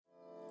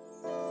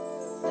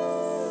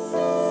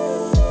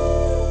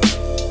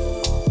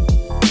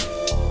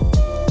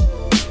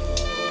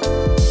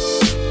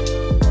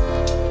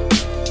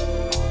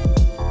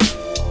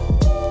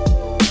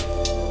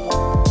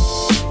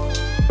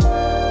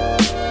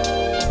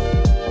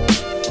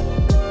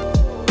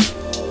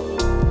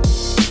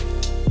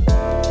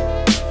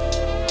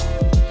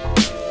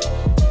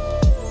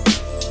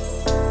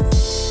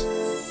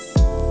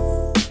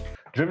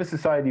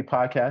Society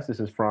podcast.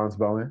 This is Franz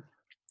Bowen,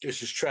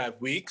 This is Trav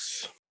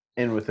Weeks.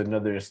 and with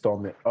another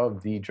installment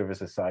of the Driven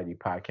Society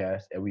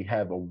podcast. And we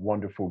have a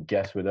wonderful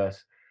guest with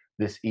us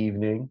this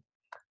evening.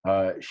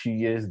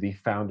 She is the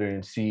founder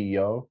and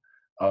CEO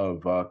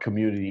of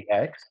Community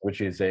X,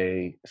 which is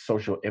a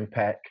social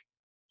impact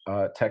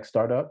tech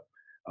startup.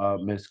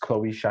 Ms.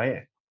 Chloe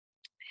Cheyenne.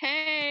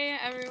 Hey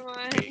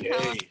everyone.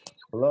 Hey.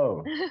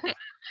 Hello.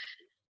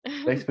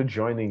 Thanks for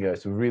joining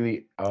us.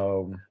 Really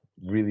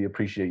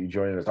appreciate you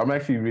joining us. I'm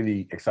actually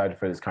really excited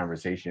for this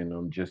conversation.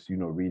 I'm just,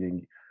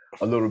 reading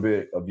a little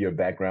bit of your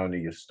background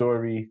and your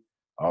story.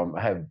 I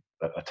have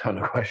a ton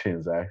of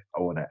questions I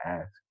want to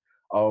ask.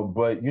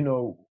 But,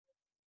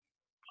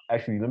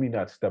 actually, let me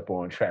not step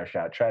on Trav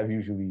shot. Trav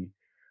usually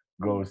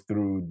goes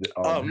through the...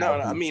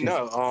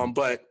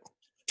 But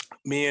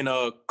me and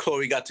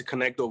Chloe got to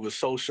connect over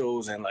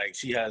socials, and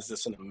she has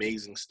an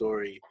amazing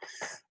story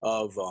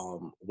of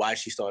why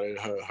she started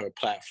her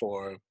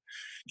platform,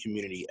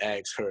 Community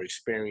X, her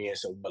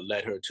experience, and what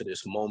led her to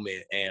this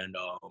moment. And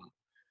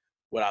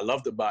what I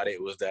loved about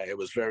it was that it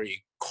was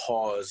very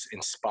cause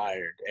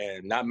inspired,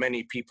 and not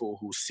many people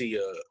who see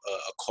a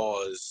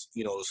cause,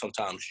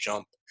 sometimes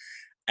jump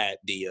at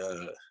the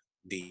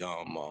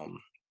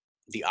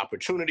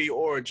opportunity,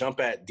 or jump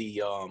at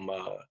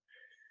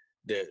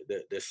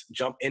this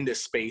jump in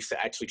this space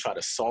to actually try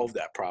to solve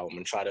that problem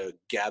and try to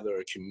gather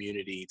a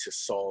community to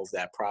solve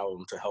that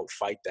problem, to help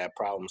fight that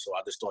problem. So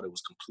I just thought it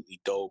was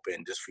completely dope.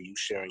 And just for you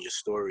sharing your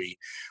story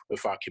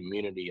with our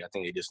community, I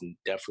think they just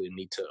definitely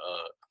need to,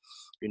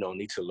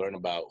 need to learn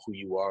about who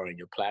you are and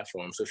your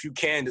platform. So if you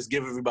can, just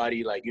give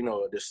everybody tell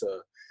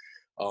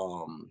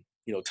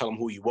them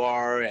who you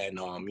are, and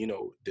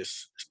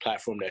this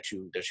platform that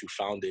you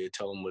founded.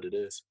 Tell them what it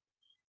is.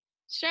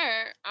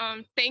 Sure.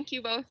 Thank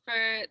you both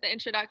for the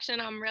introduction.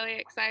 I'm really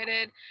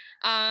excited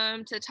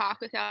to talk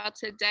with y'all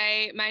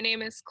today. My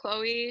name is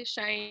Chloe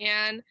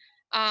Cheyenne.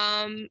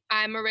 I'm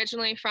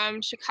originally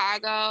from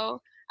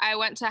Chicago. I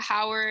went to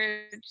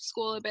Howard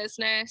School of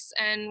Business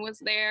and was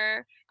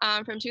there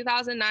from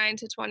 2009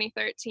 to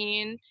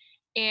 2013.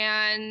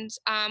 And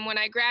when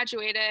I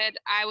graduated,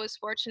 I was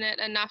fortunate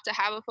enough to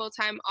have a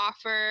full-time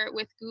offer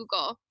with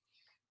Google.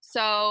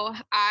 So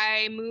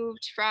I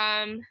moved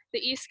from the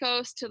East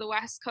Coast to the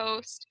West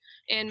Coast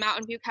in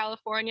Mountain View,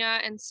 California,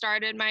 and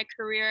started my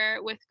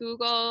career with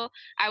Google.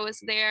 I was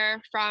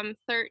there from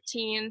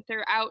 2013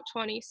 throughout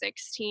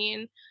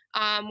 2016,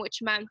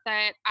 which meant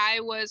that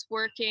I was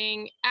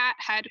working at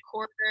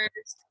headquarters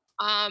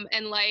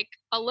and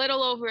a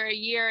little over a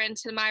year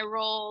into my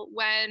role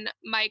when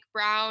Mike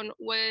Brown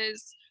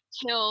was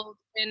killed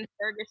in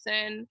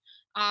Ferguson.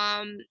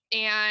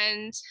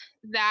 And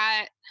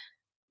that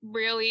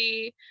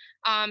really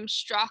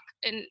struck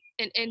an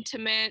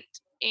intimate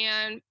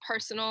and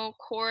personal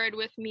chord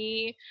with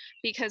me,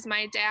 because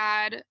my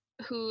dad,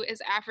 who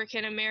is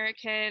African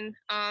American,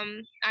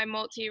 I'm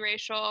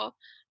multiracial,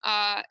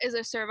 is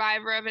a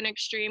survivor of an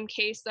extreme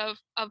case of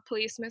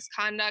police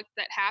misconduct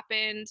that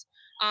happened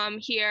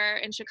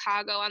here in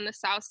Chicago on the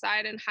South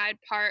Side in Hyde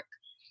Park,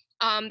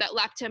 that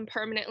left him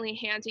permanently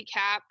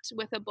handicapped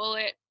with a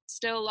bullet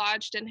still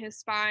lodged in his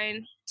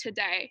spine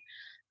today.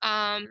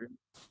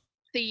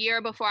 The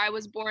year before I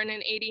was born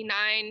in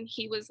 '89,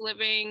 he was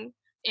living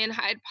in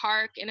Hyde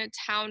Park in a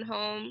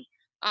townhome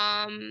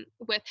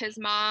with his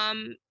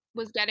mom,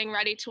 was getting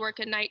ready to work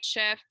a night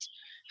shift,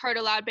 heard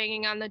a loud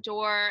banging on the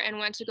door, and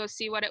went to go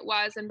see what it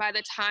was. And by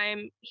the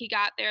time he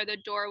got there, the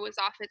door was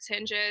off its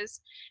hinges,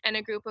 and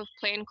a group of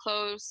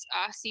plainclothes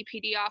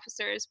CPD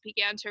officers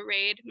began to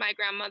raid my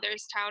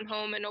grandmother's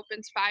townhome and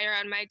opened fire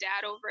on my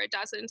dad over a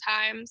dozen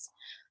times,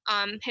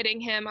 hitting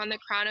him on the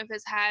crown of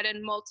his head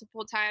and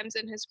multiple times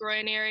in his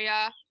groin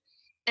area.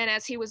 And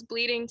as he was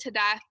bleeding to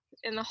death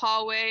in the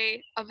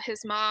hallway of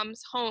his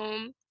mom's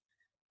home,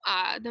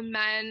 the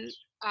men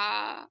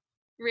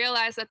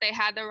realized that they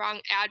had the wrong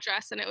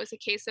address, and it was a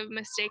case of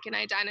mistaken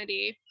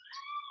identity.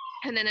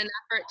 And in an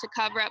effort to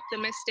cover up the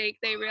mistake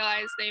they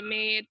realized they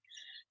made,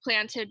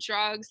 planted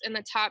drugs in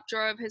the top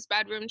drawer of his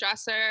bedroom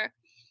dresser,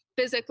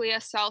 physically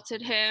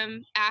assaulted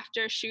him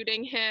after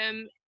shooting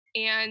him,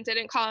 and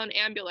didn't call an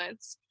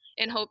ambulance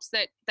in hopes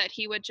that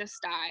he would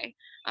just die.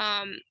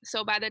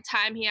 So by the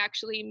time he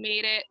actually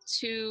made it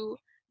to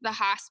the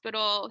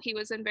hospital, he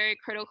was in very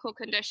critical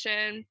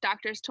condition.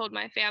 Doctors told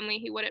my family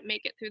he wouldn't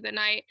make it through the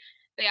night.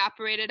 They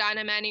operated on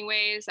him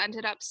anyways,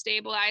 ended up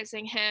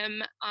stabilizing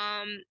him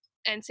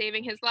and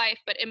saving his life.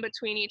 But in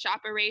between each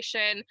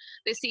operation,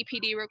 the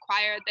CPD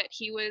required that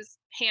he was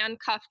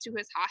handcuffed to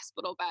his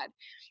hospital bed,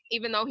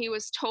 even though he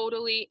was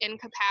totally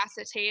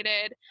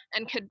incapacitated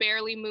and could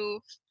barely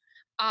move.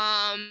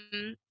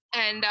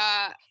 And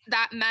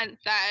that meant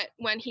that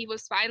when he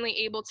was finally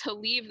able to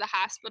leave the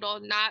hospital,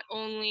 not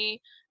only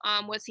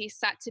was he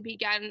set to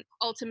begin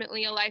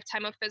ultimately a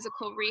lifetime of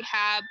physical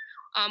rehab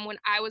when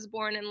I was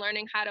born and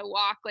learning how to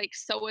walk,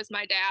 so was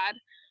my dad.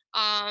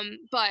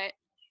 But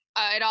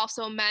it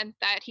also meant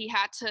that he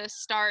had to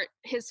start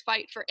his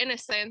fight for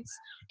innocence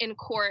in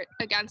court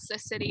against the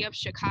city of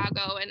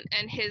Chicago,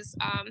 and his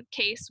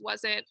case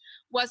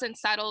wasn't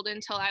settled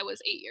until I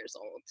was 8 years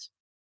old.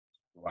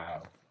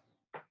 Wow.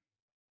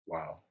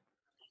 Wow.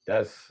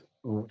 That's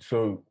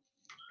so.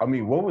 I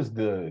mean, what was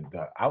the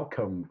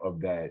outcome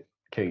of that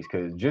case?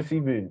 Because just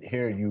even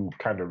hearing you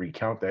kind of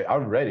recount that, I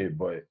read it,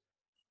 but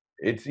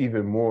it's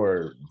even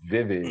more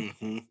vivid.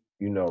 Mm-hmm.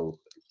 You know,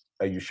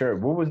 are you sure?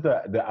 What was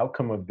the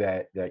outcome of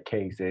that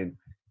case? And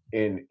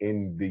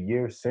in the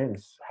years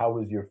since, how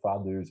was your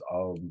father's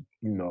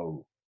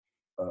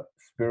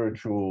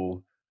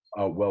spiritual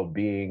well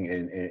being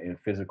and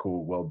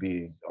physical well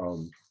being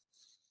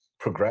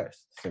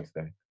progressed since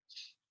then?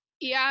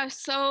 Yeah,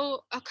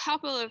 so a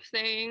couple of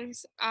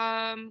things.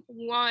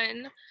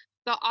 One,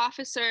 the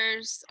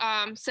officers,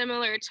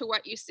 similar to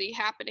what you see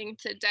happening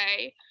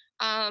today,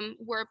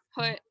 were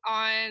put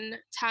on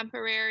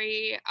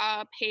temporary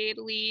paid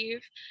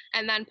leave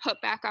and then put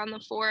back on the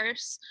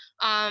force.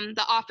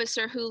 The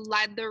officer who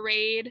led the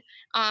raid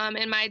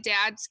in my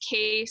dad's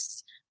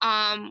case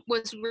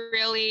was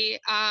really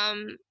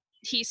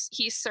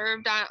he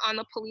served on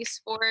the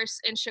police force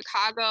in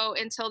Chicago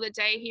until the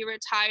day he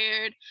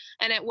retired,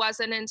 and it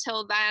wasn't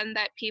until then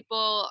that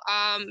people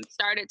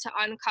started to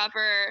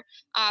uncover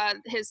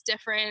his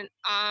different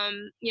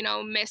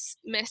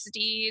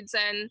misdeeds,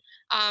 and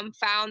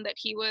found that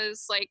he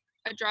was like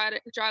a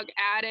drug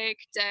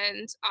addict,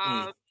 and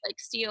Mm. like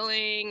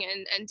stealing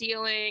and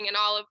dealing and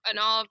all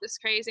of this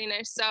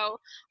craziness. So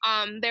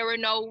there were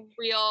no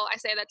real, I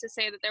say that to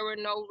say that there were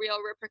no real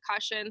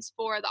repercussions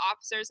for the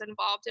officers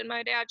involved in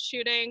my dad's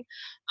shooting.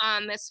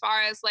 As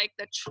far as like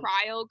the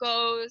trial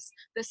goes,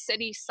 the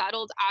city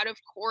settled out of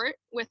court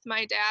with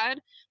my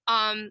dad,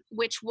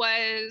 which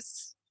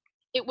was,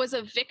 it was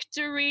a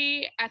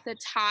victory at the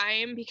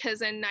time,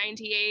 because in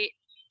 98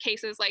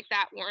 cases like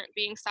that weren't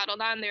being settled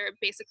on. They were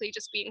basically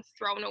just being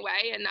thrown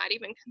away and not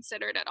even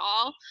considered at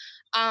all.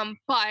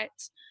 But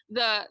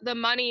the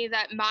money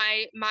that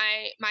my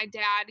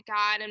dad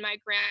got and my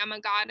grandma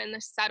got in the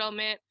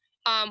settlement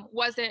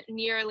wasn't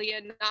nearly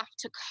enough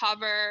to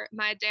cover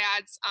my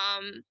dad's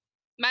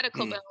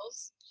medical Mm.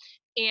 bills.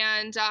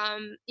 And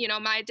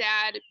my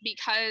dad,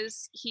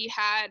 because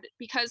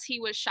he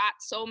was shot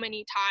so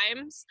many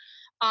times,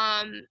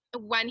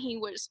 when he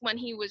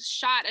was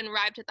shot and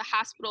arrived at the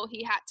hospital,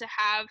 he had to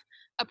have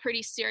a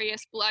pretty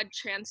serious blood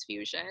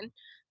transfusion,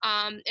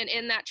 and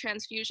in that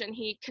transfusion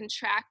he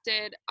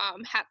contracted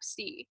hep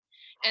C.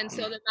 And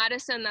so the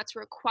medicine that's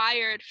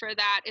required for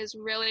that is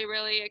really,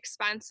 really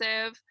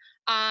expensive.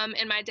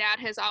 And my dad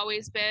has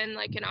always been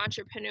like an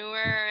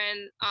entrepreneur,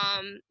 and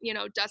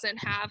doesn't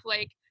have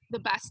like the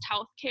best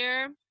health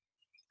care.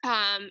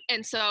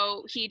 And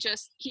so he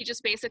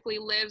just basically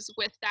lives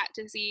with that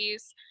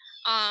disease,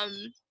 um,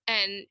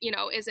 and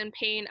is in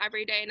pain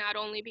every day, not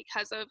only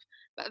because of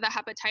the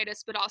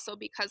hepatitis, but also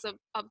because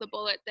of the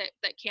bullet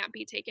that can't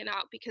be taken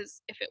out,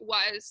 because if it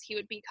was, he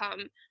would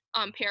become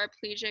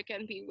paraplegic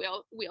and be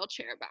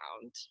wheelchair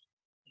bound.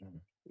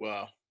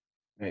 Wow.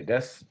 Man,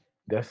 that's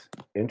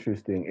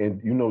interesting.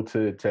 And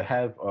to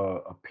have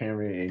a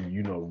parent,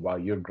 and while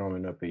you're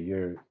growing up and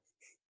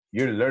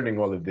you're learning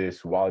all of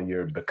this while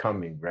you're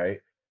becoming, right?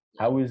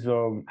 How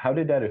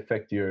did that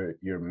affect your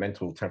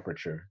mental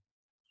temperature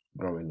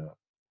growing up?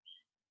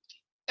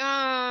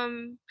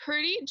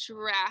 Pretty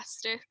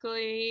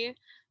drastically.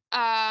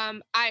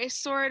 I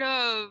sort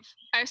of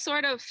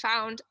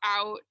found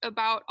out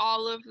about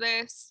all of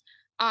this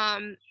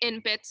in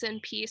bits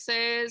and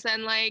pieces,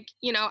 and like,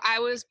 I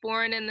was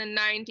born in the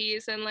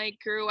 90s and like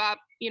grew up,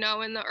 in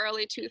the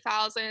early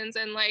 2000s,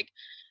 and like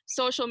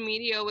social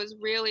media was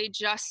really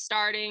just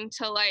starting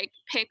to like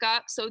pick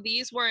up. So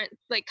these weren't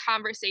like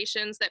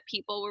conversations that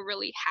people were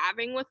really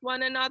having with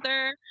one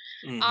another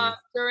Mm-hmm.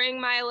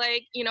 during my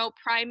like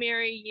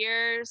primary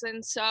years.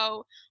 And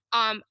so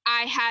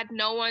I had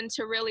no one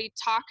to really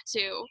talk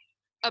to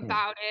Hmm.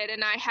 about it,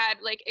 and I had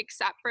like,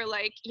 except for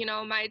like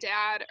my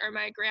dad or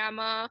my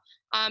grandma,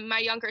 my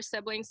younger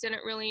siblings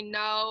didn't really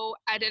know.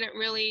 I didn't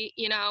really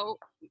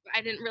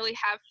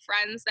have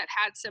friends that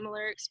had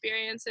similar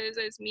experiences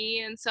as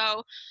me. And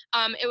so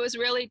it was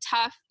really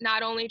tough,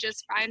 not only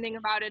just finding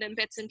about it in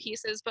bits and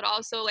pieces, but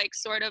also like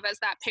sort of as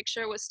that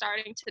picture was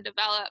starting to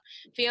develop,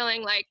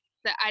 feeling like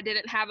that I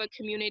didn't have a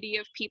community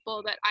of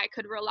people that I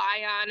could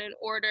rely on in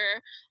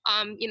order,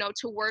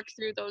 to work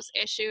through those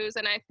issues.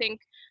 And I think,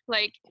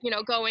 like,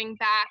 going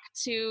back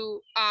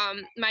to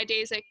my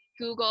days at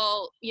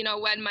Google,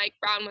 when Mike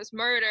Brown was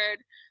murdered,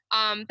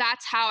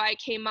 that's how I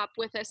came up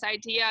with this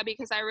idea,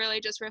 because I really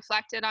just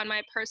reflected on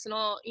my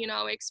personal,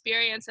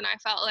 experience, and I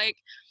felt like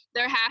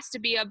there has to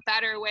be a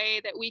better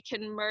way that we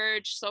can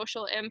merge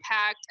social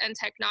impact and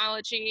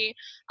technology,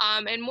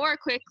 and more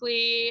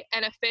quickly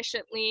and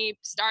efficiently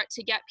start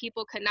to get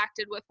people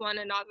connected with one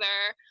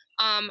another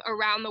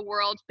around the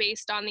world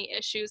based on the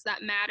issues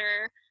that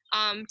matter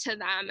to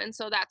them. And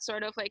so that's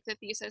sort of like the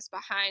thesis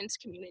behind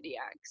Community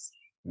X.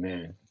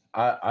 Man,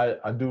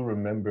 I do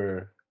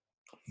remember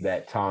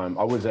that time.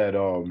 I was at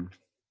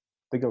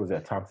think I was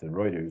at Thomson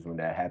Reuters when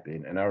that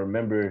happened, and I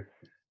remember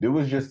there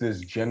was just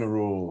this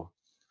general,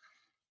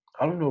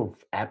 I don't know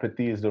if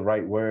apathy is the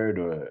right word,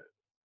 or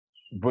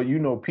but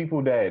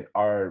people that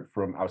are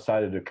from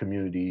outside of the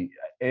community,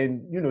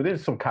 and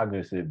there's some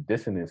cognitive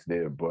dissonance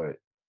there, but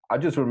I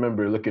just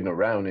remember looking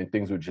around and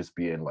things would just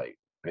be in like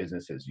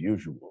business as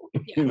usual,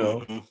 Yeah.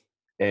 Mhm.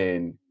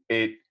 and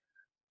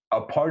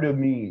a part of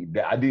me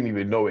that I didn't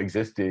even know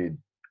existed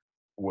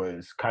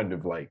was kind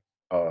of like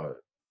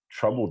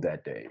troubled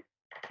that day,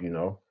 you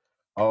know.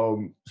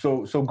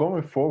 So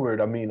going forward,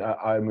 I mean,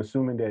 I'm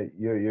assuming that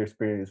your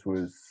experience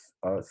was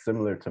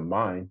similar to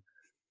mine.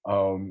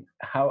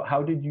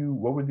 How did you?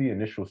 What were the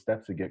initial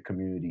steps to get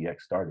Community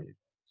X started?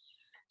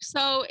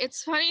 So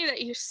it's funny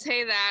that you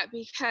say that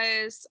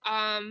because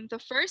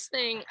the first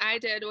thing I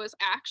did was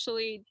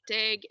actually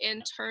dig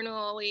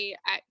internally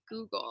at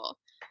Google,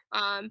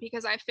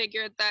 because I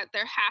figured that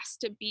there has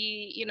to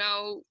be,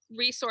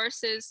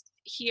 resources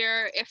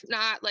here, if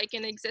not like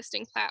an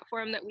existing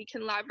platform that we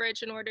can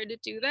leverage in order to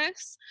do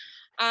this.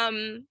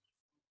 Um,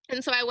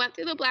 and so I went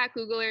through the Black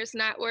Googlers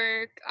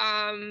network,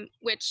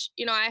 which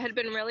I had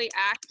been really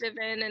active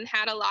in and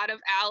had a lot of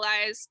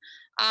allies.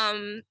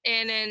 And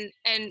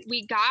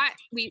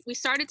we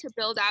started to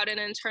build out an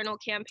internal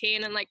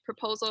campaign and like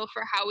proposal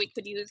for how we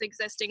could use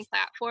existing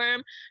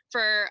platform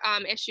for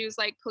issues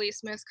like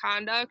police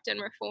misconduct and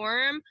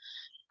reform.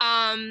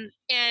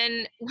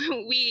 And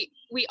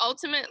we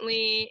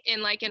ultimately,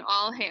 in like an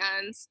all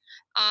hands,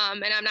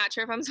 and I'm not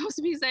sure if I'm supposed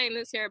to be saying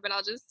this here, but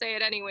I'll just say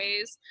it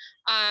anyways.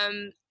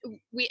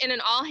 We in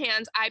an all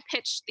hands, I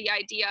pitched the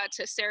idea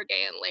to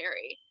Sergey and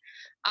Larry,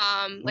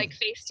 like Mm,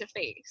 face to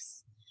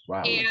face.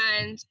 wow.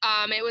 And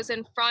it was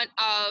in front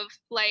of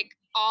like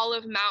all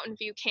of Mountain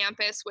View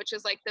campus, which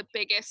is like the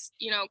biggest,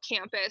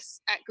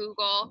 campus at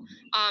Google,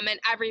 and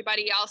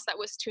everybody else that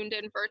was tuned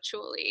in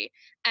virtually.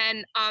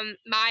 And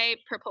my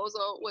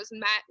proposal was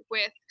met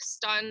with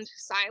stunned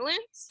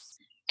silence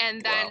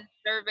and then Wow.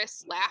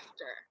 nervous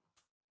laughter.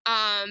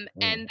 Mm,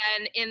 And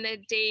then in the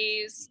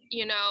days,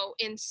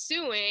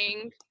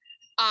 ensuing,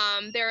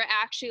 there are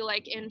actually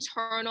like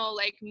internal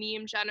like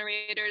meme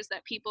generators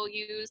that people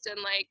used and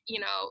like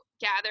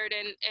gathered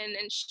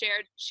and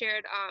shared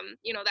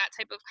that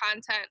type of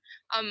content.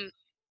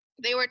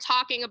 They were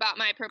talking about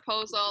my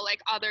proposal like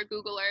other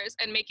Googlers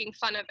and making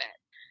fun of it,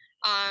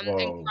 and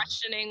whoa.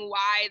 questioning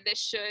why this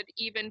should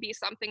even be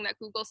something that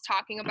Google's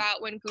talking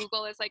about when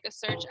Google is like a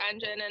search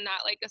engine and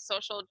not like a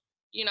social,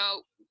 you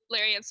know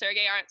Larry and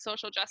Sergey aren't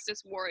social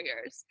justice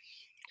warriors.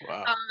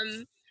 Wow.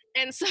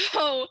 And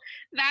so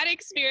that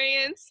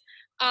experience,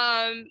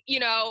 I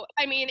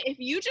mean, if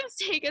you just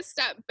take a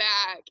step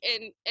back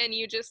and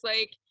you just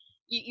like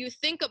you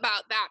think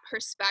about that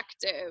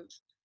perspective,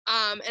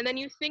 and then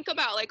you think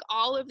about like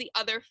all of the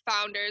other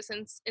founders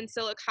in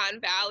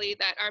Silicon Valley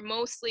that are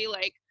mostly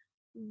like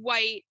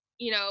white,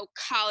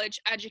 college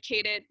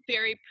educated,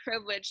 very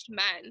privileged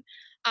men.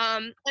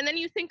 And then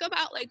you think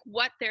about like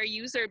what their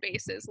user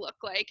bases look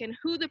like and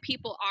who the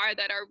people are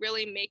that are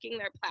really making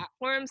their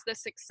platforms the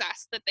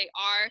success that they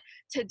are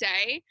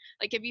today.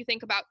 Like if you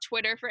think about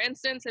Twitter, for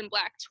instance, and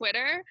Black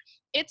Twitter,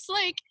 it's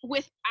like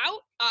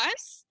without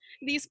us,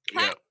 these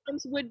Yeah.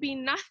 platforms would be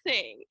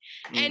nothing.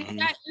 And Hmm.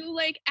 yet you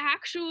like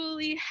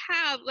actually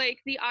have like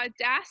the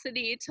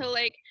audacity to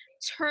like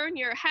turn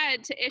your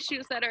head to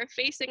issues that are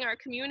facing our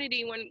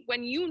community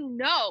when you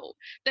know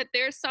that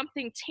there's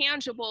something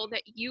tangible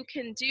that you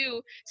can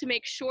do to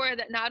make sure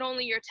that not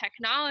only your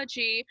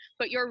technology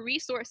but your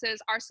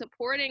resources are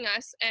supporting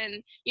us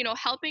and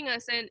helping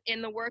us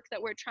in the work that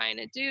we're trying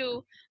to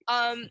do.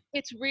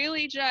 It's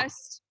really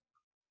just,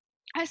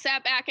 I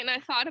sat back and I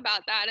thought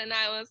about that and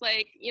I was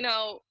like,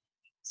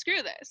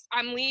 screw this,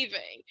 I'm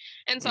leaving.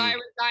 And so I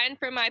Mm. resigned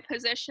from my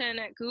position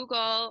at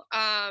Google,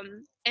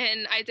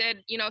 and I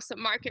did,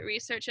 some market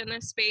research in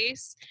this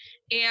space.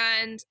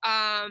 And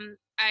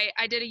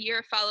I did a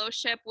year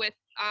fellowship with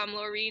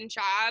Laureen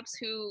Jobs,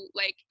 who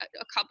like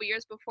a couple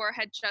years before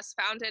had just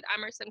founded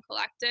Emerson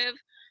Collective,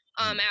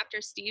 Mm.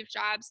 after Steve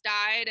Jobs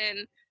died,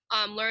 and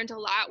learned a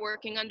lot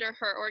working under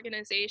her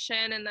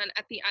organization. And then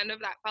at the end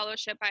of that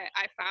fellowship,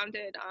 I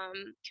founded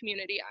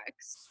Community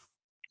X.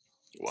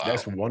 Wow.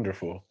 That's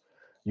wonderful.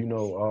 You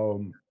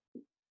know,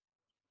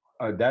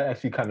 that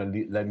actually kind of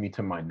led me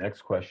to my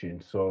next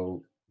question.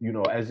 So,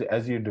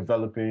 as you're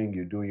developing,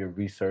 you're doing your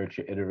research,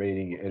 you're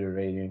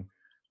iterating.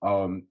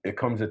 It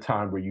comes a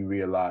time where you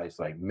realize,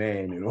 like,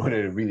 man, in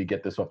order to really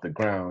get this off the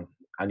ground,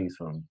 I need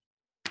some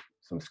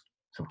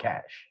some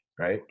cash,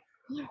 right?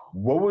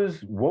 What was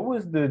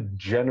the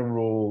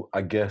general,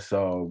 I guess,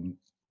 uh,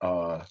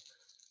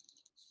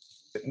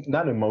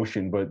 not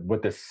emotion,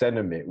 but the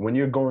sentiment when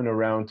you're going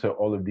around to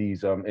all of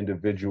these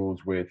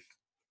individuals with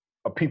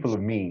people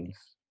of means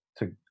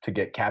to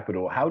get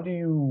capital? How do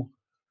you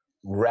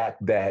wrap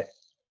that?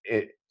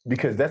 It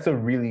Because that's a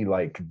really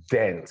like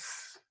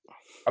dense.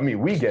 I mean,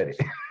 we get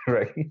it,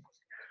 right?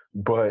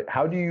 But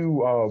how do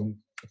you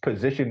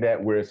position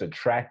that where it's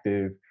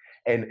attractive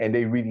and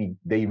they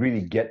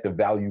really get the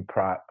value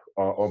prop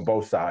on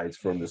both sides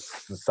from the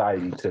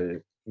society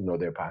to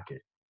their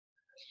pocket?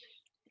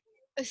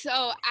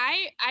 So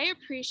I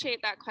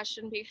appreciate that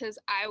question because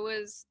I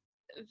was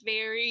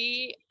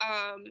very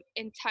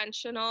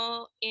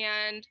intentional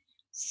and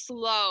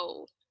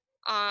slow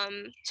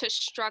to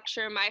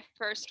structure my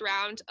first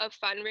round of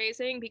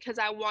fundraising because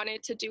I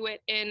wanted to do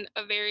it in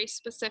a very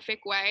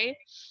specific way.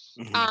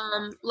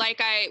 Hmm.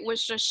 Like I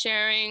was just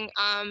sharing,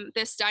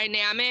 this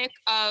dynamic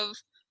of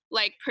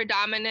like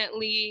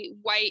predominantly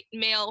white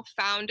male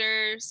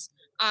founders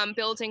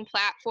building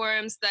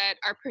platforms that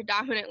are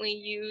predominantly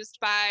used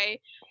by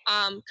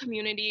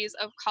communities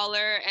of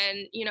color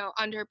and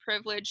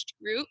underprivileged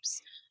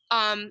groups.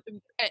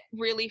 It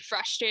really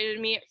frustrated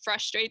me. It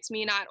frustrates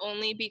me not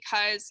only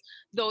because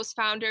those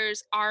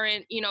founders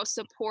aren't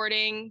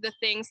supporting the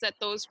things that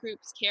those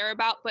groups care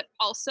about, but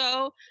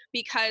also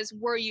because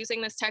we're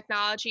using this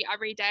technology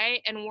every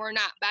day and we're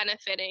not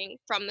benefiting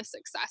from the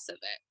success of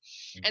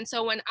it. And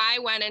so when I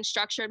went and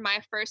structured my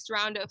first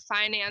round of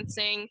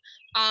financing,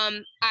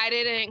 I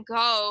didn't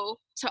go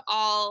to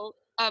all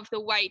of the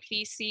white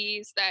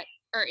VCs that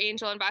or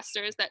angel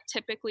investors that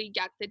typically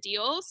get the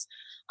deals,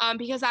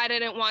 because I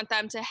didn't want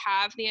them to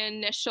have the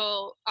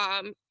initial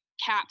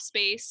cap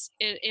space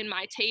in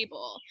my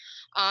table.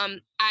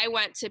 I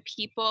went to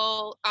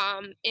people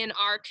in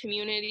our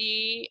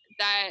community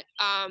that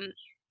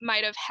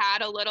might have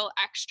had a little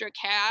extra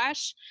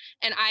cash,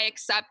 and I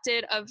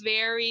accepted a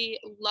very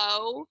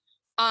low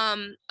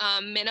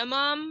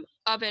minimum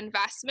of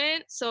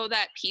investment so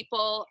that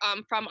people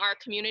from our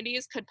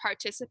communities could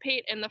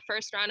participate in the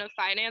first round of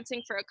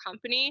financing for a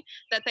company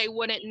that they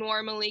wouldn't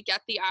normally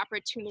get the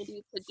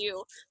opportunity to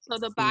do. So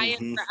the buy-in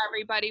Hmm. for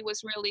everybody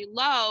was really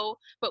low,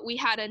 but we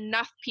had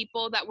enough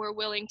people that were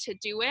willing to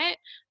do it,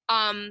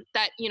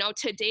 that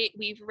to date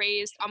we've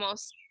raised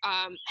almost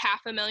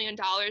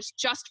 $500,000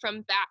 just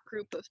from that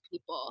group of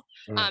people,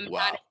 Mm, not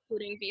Wow.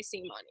 including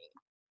VC money.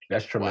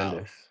 that's Wow.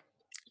 tremendous.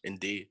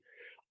 Indeed.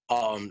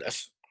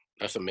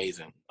 That's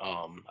amazing.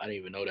 I didn't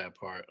even know that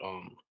part.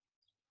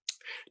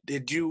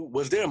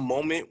 Was there a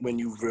moment when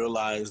you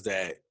realized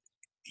that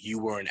you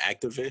were an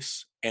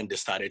activist and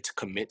decided to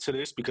commit to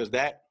this? Because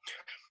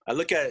I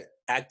look at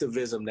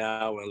activism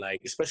now and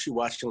like, especially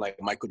watching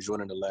like Michael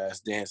Jordan, The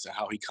Last Dance, and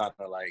how he kind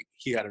of like,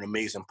 he had an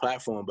amazing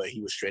platform, but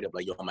he was straight up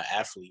like, yo, I'm an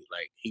athlete.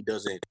 Like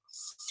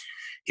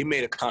he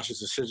made a conscious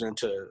decision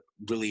to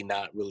really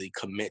not really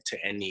commit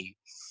to any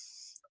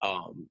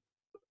um,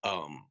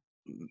 um,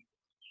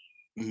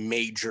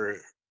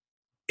 major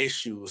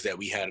issues that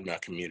we had in our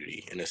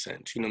community, in a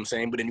sense, you know what I'm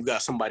saying? But then you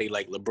got somebody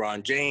like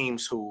LeBron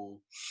James who,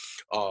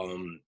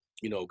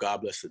 God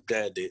bless the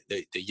dead,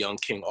 the young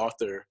King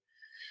Arthur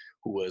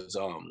who was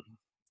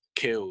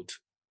killed,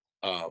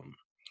 um,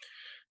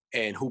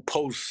 and who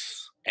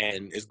posts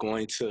and is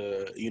going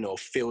to,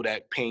 feel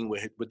that pain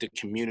with the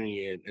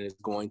community, and is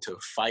going to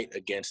fight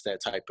against that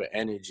type of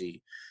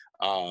energy.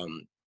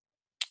 Um,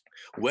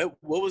 what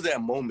was that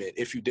moment,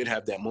 if you did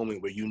have that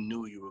moment where you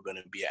knew you were going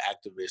to be an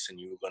activist and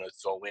you were going to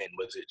throw in?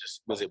 Was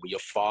it your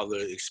father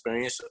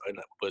experience, or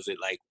was it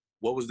like,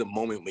 what was the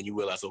moment when you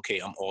realized, okay,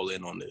 I'm all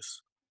in on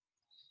this?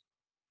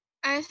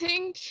 I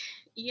think,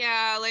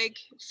 yeah, like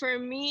for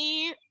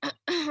me,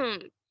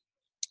 um,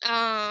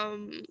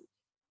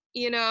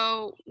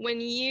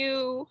 when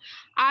you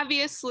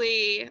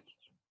obviously,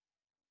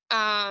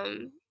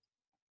 um,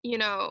 you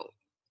know,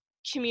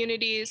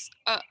 communities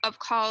of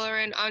color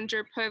and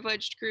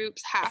underprivileged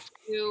groups have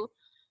to,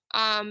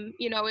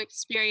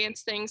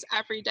 experience things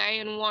every day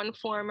in one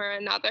form or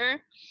another.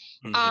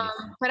 Mm-hmm.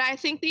 But I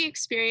think the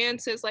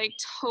experience is like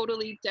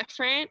totally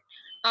different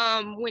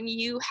when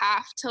you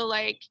have to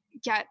like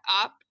get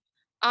up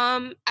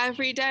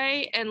every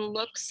day and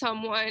look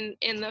someone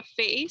in the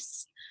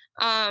face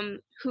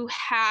who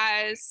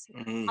has,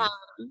 Mm-hmm.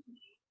 um,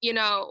 you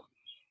know,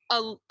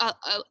 an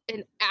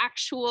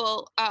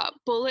actual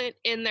bullet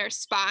in their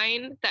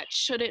spine that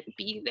shouldn't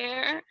be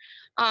there,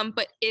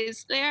 but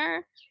is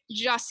there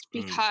just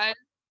because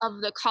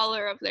of the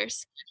color of their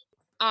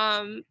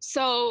skin.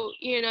 So,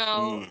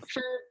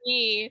 for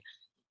me,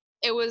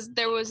 there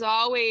was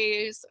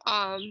always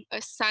a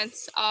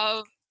sense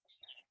of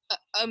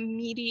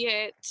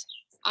immediate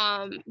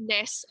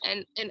ness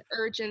and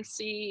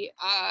urgency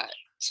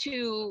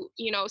to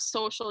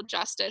social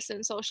justice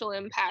and social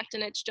impact,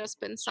 and it's just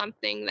been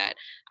something that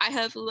I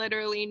have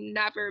literally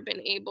never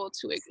been able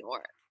to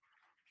ignore.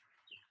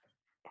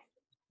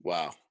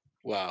 Wow.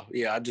 Wow.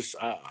 Yeah, I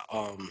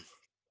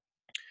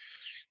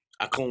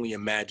can only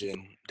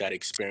imagine that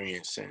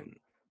experience, and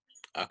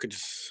I could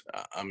just,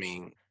 I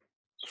mean,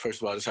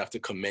 first of all, I just have to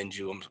commend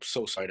you. I'm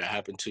so sorry that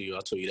happened to you.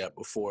 I told you that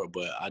before,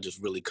 but I just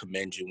really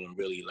commend you on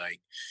really like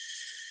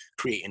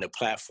creating a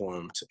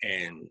platform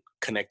and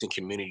connecting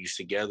communities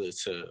together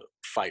to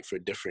fight for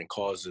different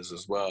causes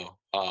as well.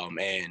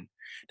 And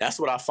that's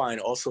what I find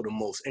also the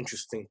most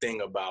interesting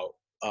thing about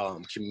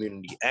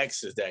Community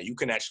X, is that you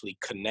can actually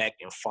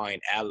connect and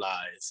find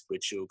allies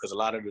with you, because a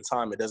lot of the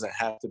time it doesn't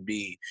have to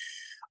be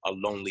a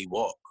lonely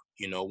walk.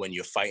 When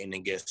you're fighting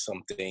against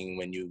something,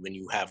 when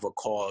you have a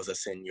cause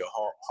that's in your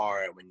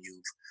heart, when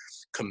you've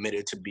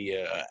committed to be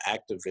a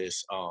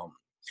activist,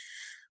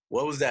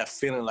 what was that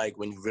feeling like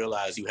when you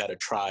realized you had a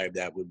tribe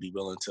that would be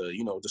willing to,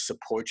 you know, to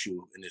support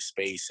you in this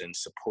space and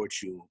support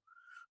you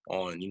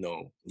on, you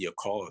know, your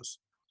cause?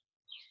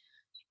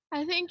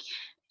 I think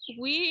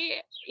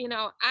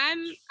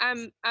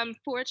I'm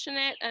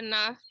fortunate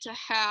enough to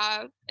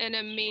have an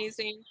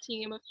amazing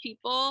team of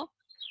people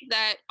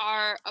that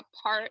are a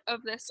part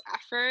of this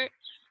effort.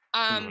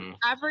 Hmm.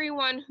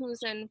 Everyone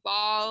who's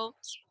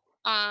involved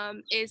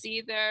is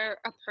either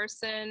a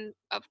person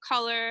of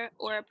color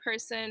or a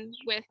person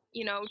with,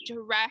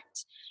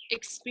 direct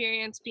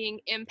experience being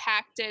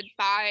impacted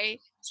by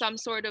some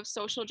sort of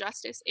social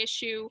justice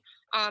issue,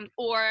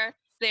 or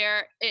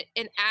they're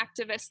an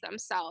activist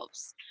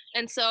themselves.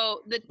 And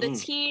so the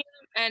Mm. team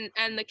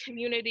and the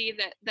community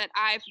that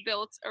I've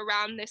built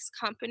around this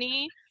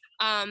company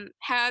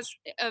has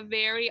a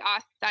very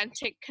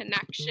authentic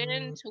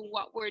connection to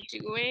what we're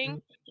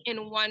doing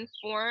in one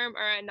form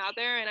or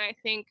another. And I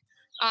think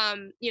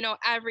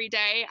every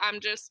day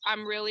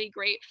I'm really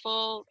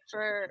grateful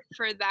for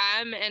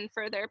them and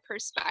for their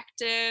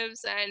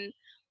perspectives, and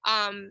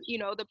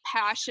the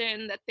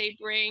passion that they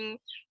bring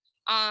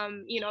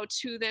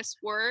to this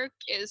work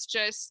is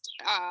just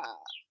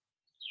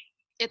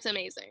it's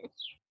amazing.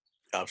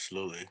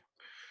 Absolutely.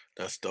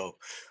 That's dope.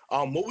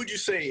 What would you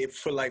say if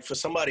for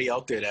somebody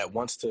out there that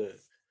wants to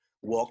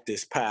walk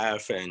this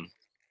path and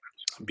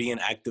be an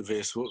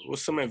activist,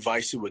 what's some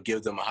advice you would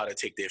give them on how to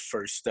take their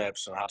first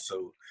steps on how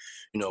to,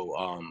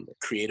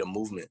 create a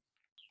movement?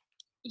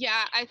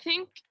 Yeah, I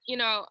think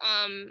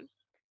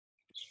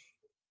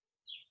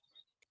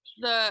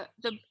the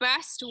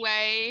best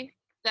way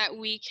that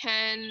we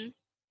can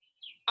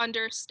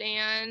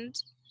understand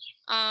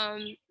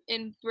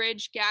and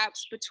bridge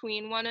gaps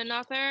between one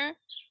another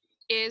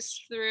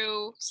is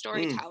through Mm.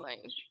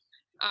 storytelling.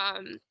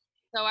 Um,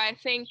 so I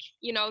think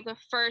the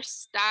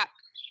first step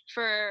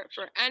for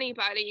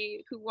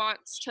anybody who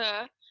wants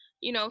to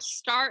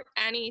start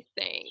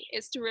anything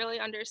is to really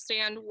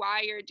understand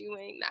why you're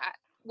doing that,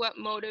 what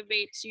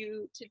motivates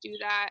you to do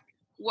that,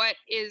 what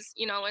is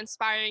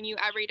inspiring you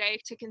every day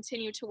to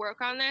continue to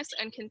work on this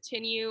and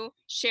continue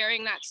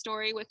sharing that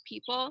story with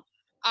people,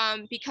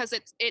 because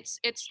it's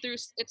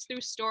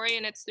through story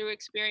and it's through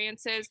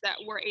experiences that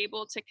we're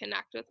able to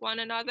connect with one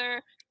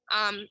another,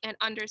 and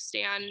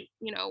understand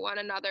one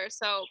another.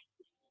 So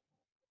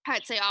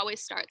I'd say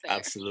always start there.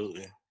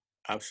 Absolutely.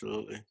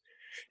 Absolutely.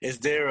 Is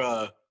there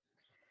a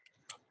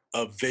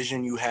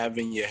vision you have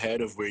in your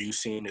head of where you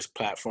seeing this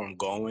platform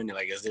going?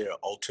 Like, is there an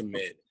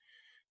ultimate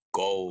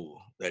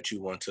goal that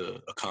you want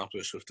to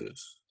accomplish with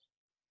this?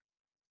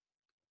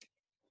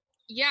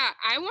 Yeah,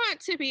 I want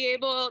to be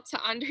able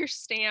to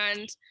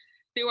understand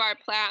through our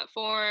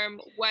platform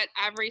what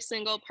every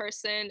single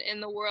person in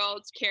the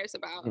world cares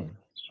about. Mm.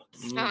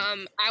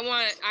 Mm. I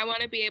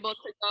want to be able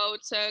to go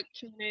to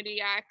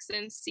Community X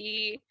and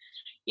see,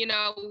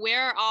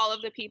 where are all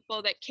of the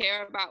people that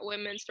care about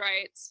women's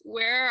rights?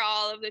 Where are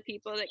all of the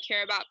people that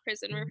care about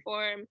prison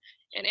reform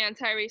and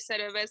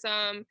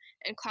anti-recidivism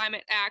and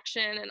climate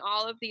action and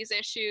all of these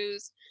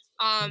issues,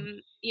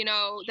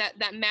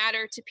 that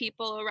matter to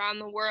people around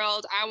the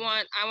world? I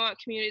want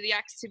Community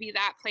X to be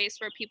that place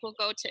where people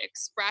go to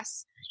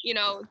express,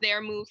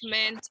 their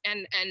movement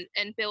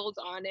and build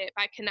on it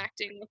by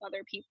connecting with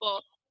other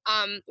people.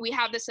 We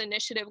have this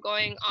initiative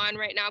going on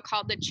right now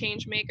called the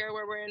Change Maker,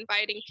 where we're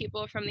inviting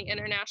people from the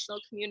international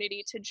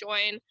community to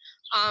join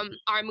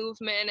our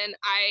movement. And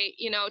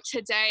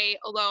today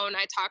alone,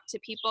 I talked to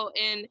people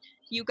in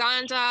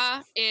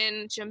Uganda,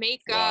 in Wow.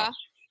 Jamaica,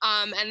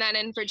 and then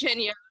in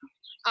Virginia.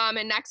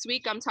 And next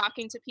week, I'm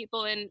talking to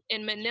people in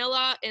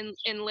Manila, in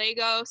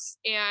Lagos,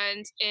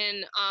 and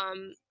in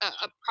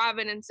a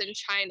province in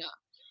China.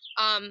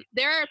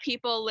 There are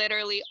people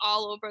literally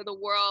all over the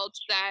world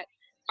that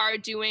are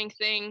doing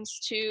things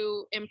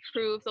to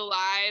improve the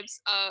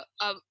lives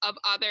of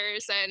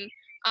others. And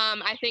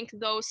I think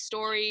those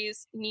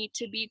stories need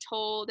to be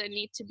told and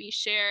need to be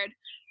shared,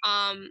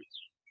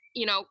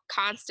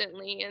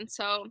 constantly. And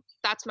so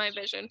that's my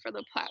vision for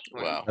the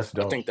platform. Wow. That's I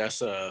dope. think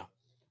that's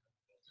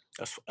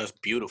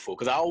beautiful,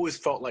 because I always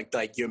felt like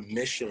your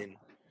mission,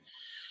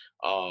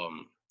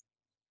 um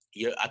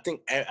yeah, I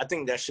think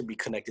that should be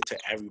connected to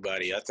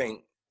everybody. I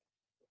think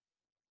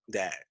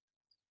that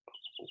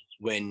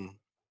when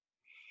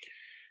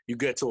you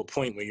get to a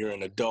point where you're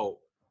an adult,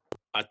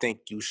 I think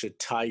you should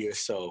tie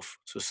yourself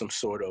to some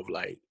sort of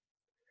like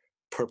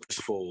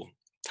purposeful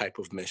type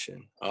of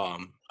mission. A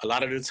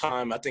lot of the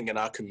time, I think in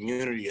our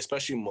community,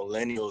 especially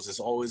millennials, it's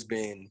always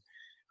been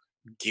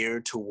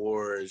geared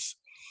towards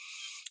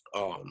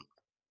um,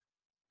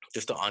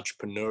 just the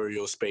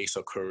entrepreneurial space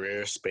or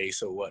career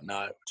space or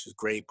whatnot, which is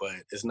great, but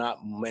there's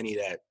not many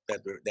that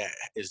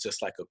is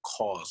just like a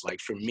cause.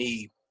 Like for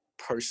me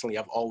personally,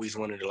 I've always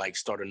wanted to like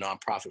start a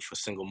nonprofit for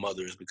single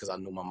mothers because I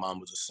knew my mom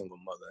was a single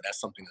mother. That's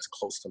something that's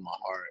close to my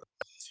heart.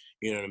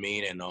 You know what I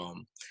mean? And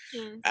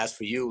Mm. as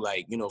for you,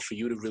 like, for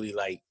you to really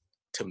like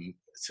to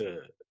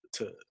to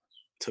to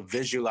to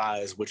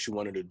visualize what you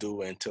wanted to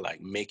do and to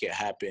like make it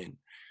happen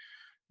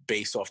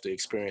based off the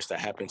experience that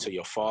happened to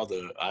your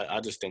father, I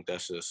just think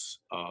that's just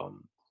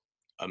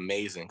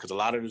amazing, because a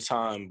lot of the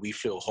time we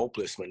feel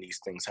hopeless when these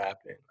things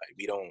happen. Like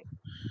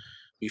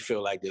we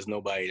feel like there's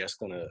nobody that's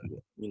gonna,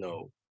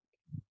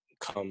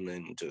 come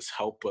and just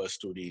help us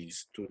through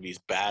these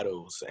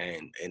battles.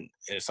 And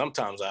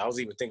sometimes I was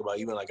even thinking about,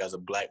 even like as a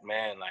Black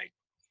man, like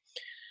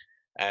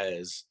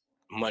as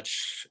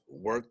much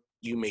work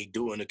you may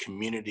do in the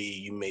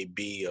community, you may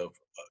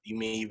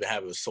even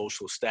have a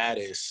social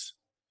status,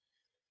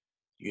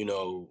 when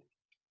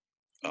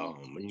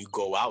you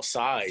go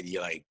outside,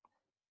 you're like,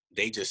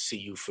 they just see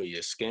you for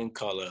your skin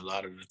color a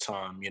lot of the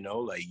time,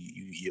 like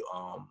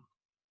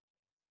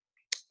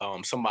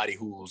somebody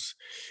who's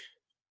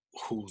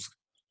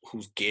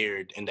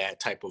geared in that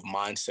type of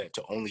mindset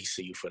to only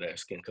see you for that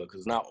skin color,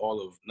 because not all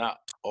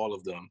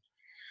of them,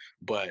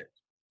 but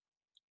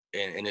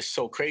and it's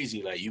so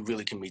crazy, like you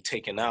really can be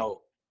taken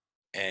out,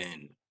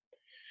 and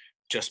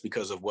just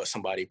because of what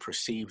somebody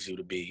perceives you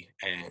to be.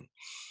 And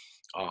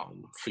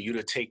for you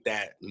to take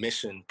that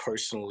mission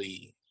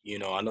personally,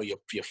 I know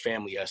your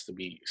family has to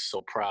be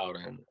so proud,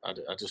 and I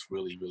just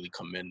really, really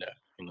commend that.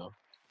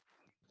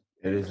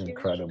 It is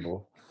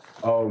incredible.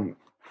 I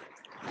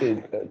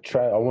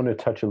want to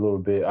touch a little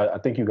bit. I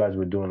think you guys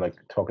were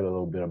talking a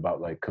little bit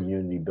about like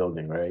community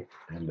building, right?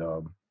 And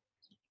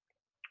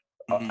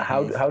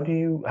how do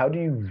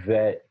you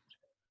vet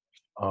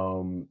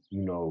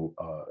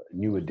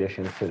new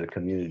additions to the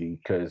community,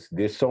 because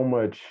there's so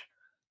much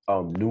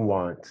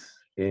nuance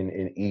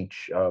in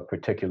each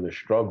particular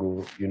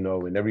struggle,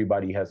 and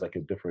everybody has like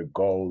a different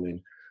goal,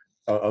 and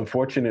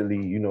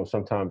unfortunately,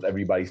 sometimes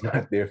everybody's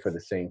not there for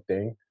the same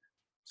thing.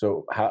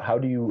 So how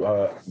do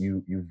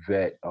you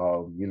vet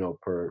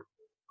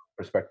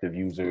prospective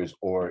users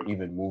or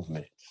even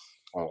movements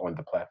on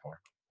the platform?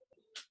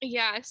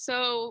 Yeah,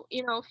 so,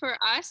 for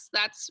us,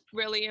 that's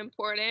really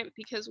important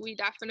because we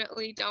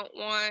definitely don't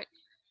want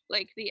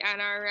like the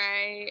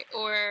NRA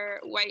or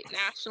white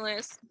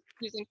nationalists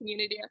using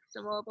Community X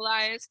to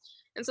mobilize.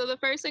 And so the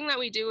first thing that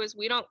we do is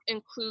we don't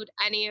include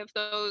any of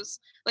those.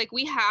 Like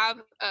we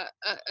have a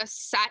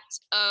set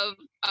of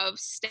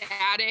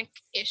static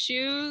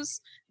issues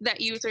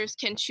that users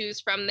can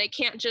choose from. They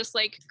can't just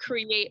like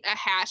create a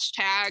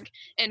hashtag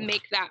and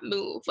make that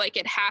move. Like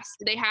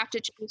they have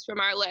to choose from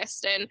our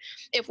list. And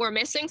if we're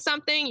missing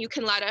something, you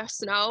can let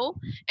us know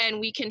and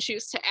we can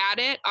choose to add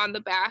it on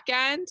the back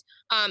end,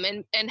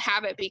 and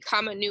have it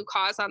become a new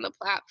cause on the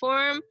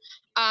platform.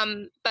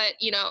 But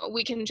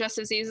we can just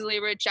as easily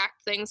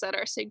reject things that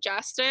are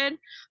suggested.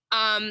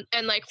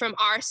 And like from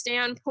our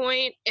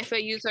standpoint, if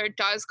a user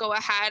does go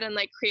ahead and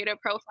like create a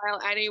profile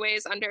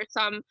anyways under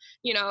some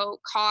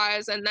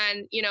cause, and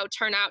then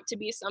turn out to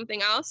be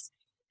something else,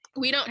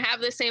 we don't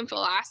have the same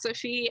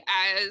philosophy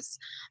as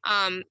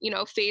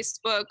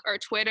Facebook or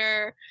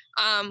Twitter,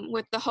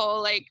 with the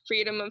whole like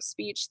freedom of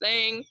speech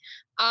thing.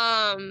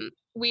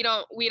 We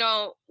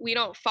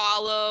don't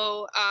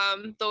follow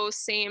those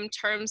same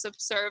terms of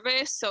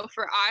service. So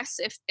for us,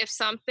 if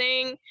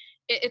something,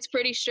 it's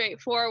pretty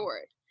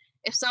straightforward.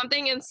 If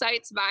something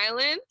incites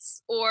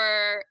violence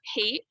or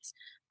hate,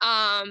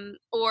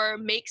 or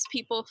makes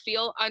people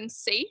feel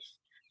unsafe,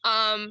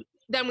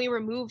 then we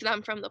remove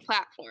them from the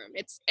platform.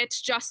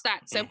 It's just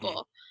that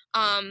simple.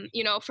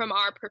 From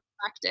our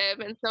perspective.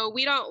 And so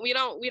we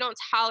don't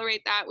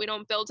tolerate that. We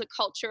don't build a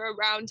culture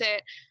around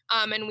it.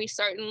 And we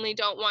certainly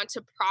don't want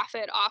to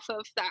profit off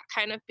of that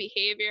kind of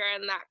behavior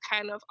and that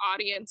kind of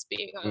audience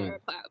being on our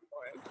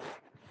platform.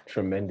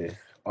 Tremendous.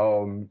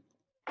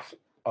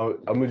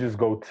 I'm gonna just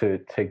go to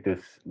take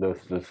this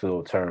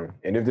little turn,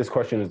 and if this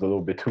question is a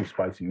little bit too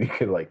spicy, we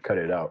can like cut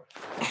it out.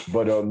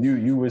 But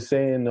you were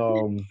saying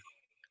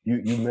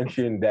you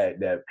mentioned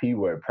that P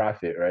word,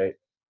 profit, right?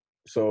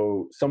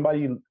 So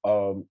somebody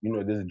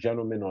there's a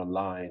gentleman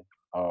online,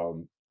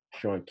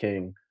 Sean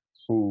King,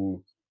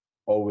 who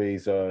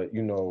always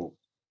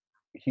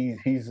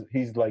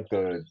he's like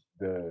the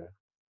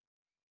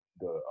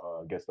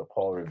I guess the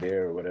Paul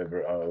Revere or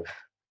whatever of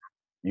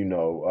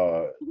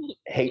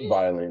hate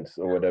violence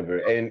or whatever,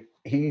 and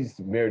he's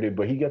merited,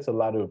 but he gets a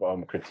lot of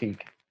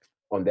critique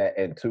on that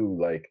end too.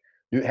 Like,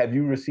 have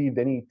you received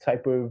any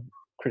type of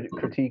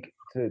critique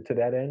to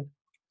that end?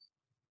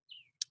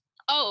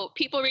 Oh,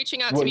 people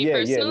reaching out to me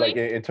personally? Yeah, like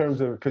in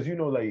terms of, because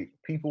like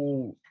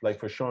people, like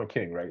for Sean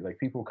King, right? Like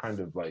people kind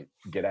of like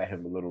get at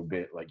him a little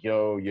bit, like,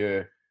 yo,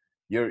 you're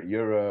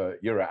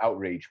an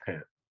outrage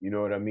pimp, you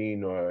know what I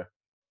mean, or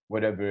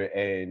whatever.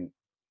 And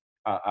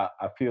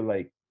I feel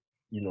like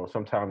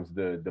sometimes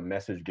the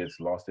message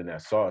gets lost in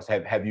that sauce.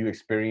 Have you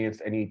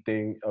experienced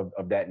anything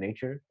of that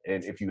nature?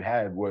 And if you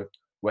have, what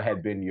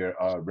had been your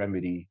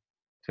remedy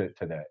to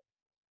that?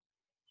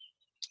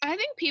 I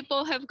think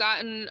people have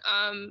gotten,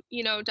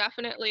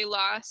 definitely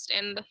lost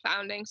in the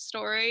founding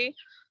story.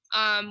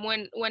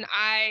 When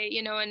I,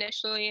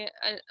 initially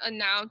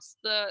announced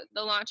the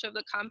launch of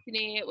the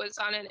company, it was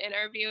on an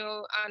interview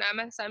on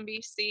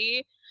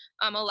MSNBC,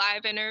 a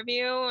live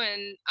interview,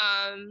 and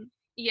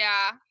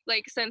yeah,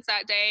 like since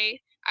that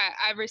day,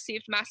 I've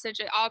received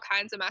all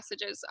kinds of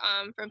messages,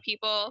 from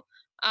people,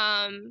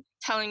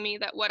 telling me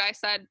that what I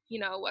said,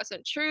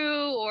 wasn't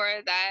true,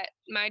 or that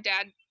my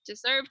dad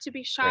deserved to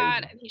be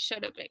shot Crazy. and he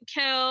should have been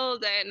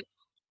killed. And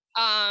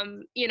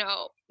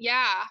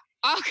yeah,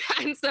 all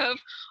kinds of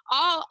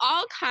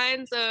all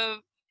kinds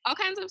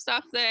of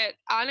stuff that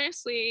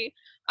honestly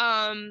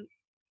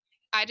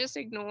I just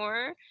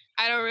ignore.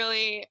 I don't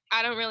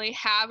really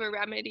have a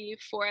remedy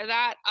for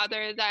that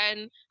other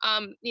than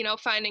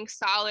finding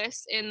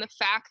solace in the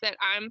fact that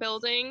I'm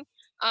building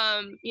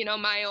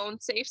my own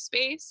safe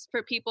space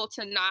for people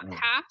to not Mm,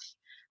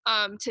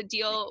 have to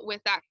deal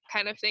with that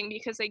kind of thing.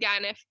 Because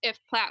again, if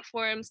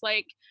platforms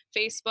like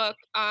Facebook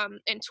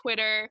and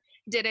Twitter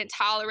didn't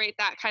tolerate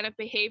that kind of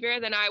behavior,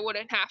 then I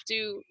wouldn't have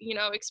to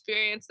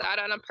experience that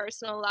on a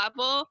personal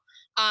level.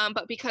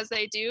 But because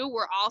they do,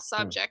 we're all mm,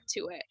 subject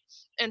to it.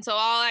 And so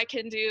all I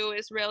can do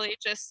is really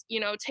just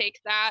take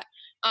that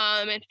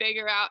and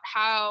figure out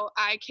how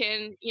I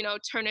can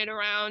turn it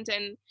around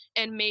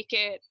and make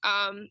it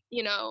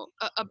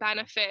a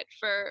benefit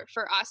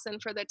for us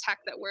and for the tech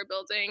that we're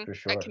building for at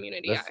sure.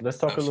 Community Let's X.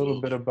 talk a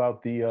little bit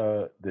Absolutely.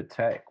 about the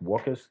tech.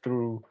 Walk us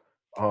through.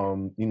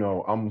 I'm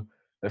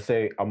let's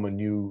say I'm a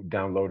new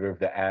downloader of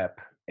the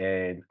app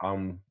and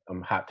I'm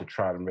hot to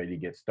try. I'm ready to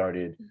get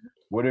started.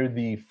 What are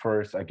the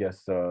first, I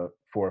guess, 4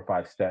 or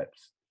 5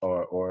 steps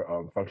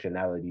or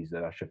functionalities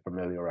that I should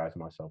familiarize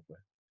myself with?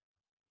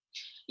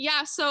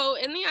 Yeah, so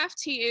in the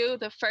FTU,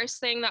 the first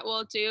thing that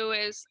we'll do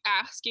is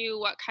ask you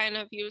what kind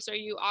of user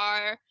you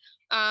are.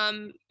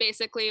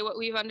 Basically, what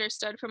we've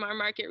understood from our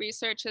market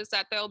research is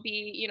that there'll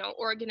be,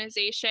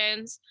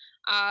 organizations,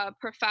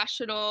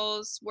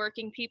 professionals,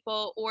 working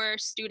people, or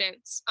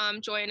students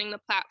joining the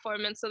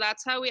platform. And so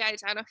that's how we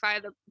identify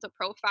the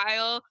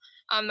profile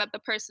that the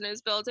person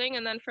is building.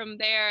 And then from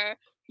there,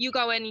 you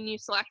go in and you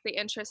select the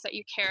interests that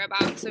you care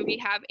about. So we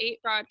have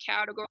 8 broad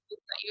categories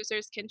that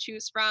users can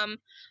choose from,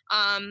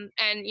 and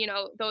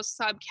those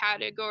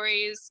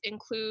subcategories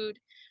include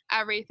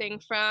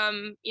everything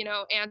from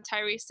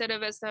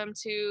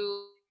anti-recidivism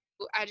to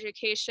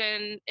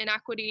education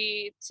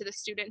inequity to the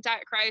student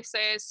debt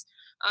crisis,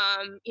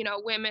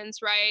 women's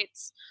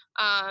rights,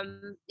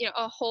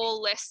 a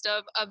whole list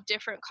of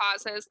different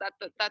causes that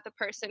the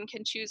person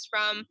can choose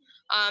from.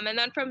 And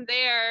then from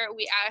there,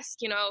 we ask,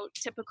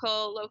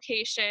 typical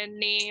location,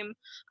 name,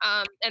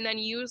 and then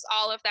use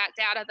all of that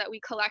data that we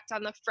collect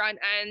on the front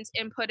end,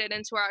 input it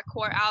into our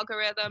core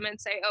algorithm, and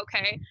say,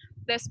 okay,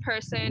 this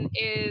person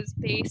is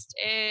based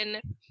in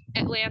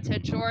Atlanta,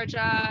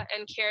 Georgia,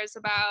 and cares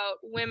about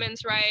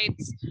women's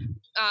rights,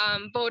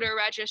 voter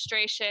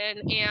registration,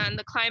 and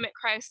the climate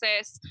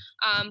crisis.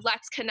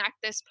 Let's connect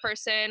this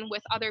person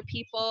with other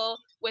people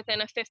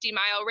within a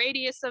 50-mile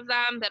radius of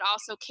them that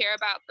also care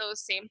about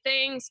those same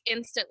things,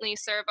 instantly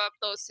serve up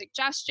those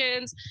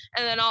suggestions,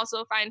 and then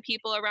also find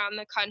people around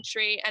the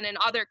country and in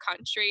other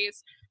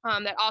countries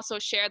that also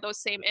share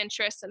those same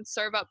interests and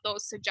serve up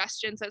those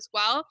suggestions as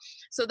well,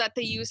 so that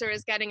the user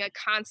is getting a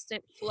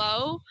constant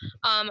flow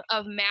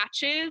of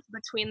matches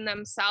between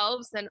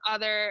themselves and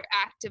other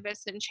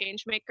activists and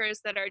change makers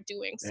that are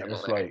doing And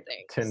it's similar like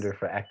things. Tinder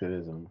for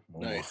activism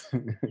almost.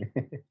 Nice.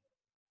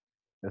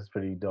 That's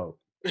pretty dope.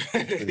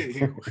 That's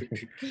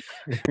pretty.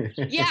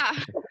 Yeah.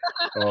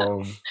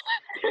 um,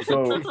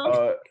 so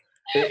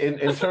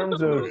in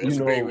terms of That's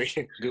a great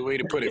way, good way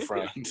to put it,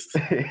 Franz.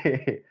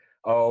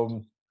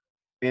 um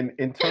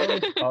in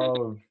terms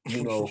of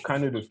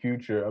kind of the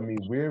future, I mean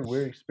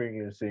we're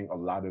experiencing a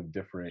lot of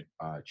different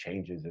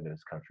changes in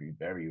this country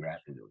very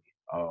rapidly.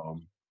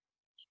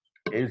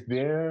 Is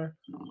there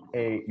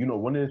a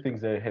one of the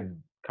things that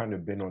had kind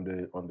of been on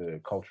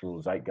the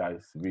cultural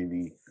zeitgeist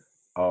really,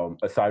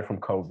 aside from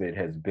COVID,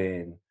 has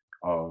been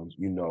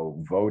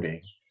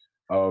voting,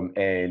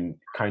 and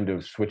kind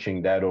of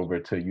switching that over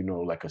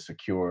to like a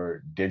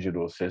secure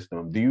digital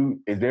system.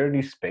 Is there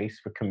any space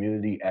for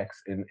Community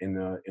X in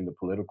the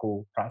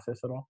political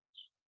process at all?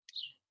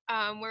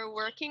 We're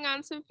working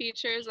on some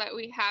features that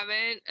we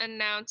haven't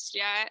announced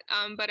yet,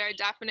 but are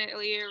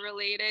definitely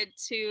related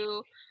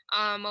to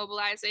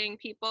mobilizing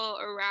people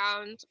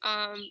around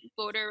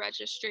voter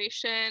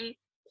registration,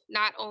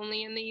 not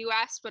only in the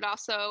US, but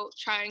also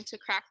trying to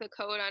crack the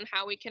code on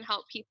how we can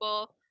help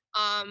people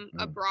Mm,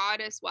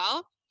 abroad as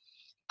well.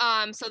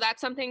 So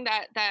that's something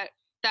that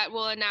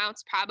we'll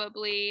announce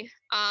probably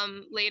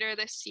later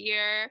this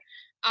year.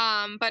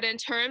 But in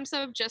terms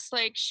of just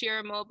like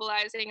sheer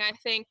mobilizing, I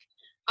think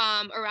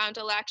around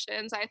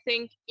elections, I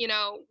think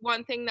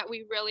one thing that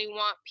we really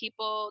want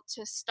people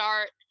to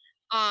start,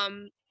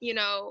 um, you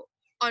know,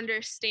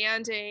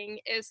 understanding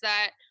is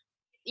that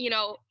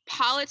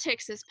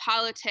politics is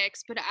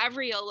politics, but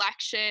every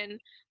election,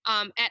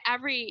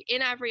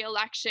 in every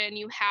election,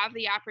 you have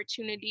the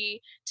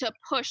opportunity to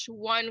push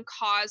one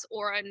cause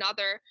or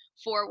another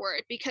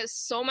forward, because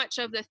so much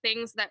of the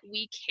things that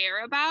we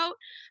care about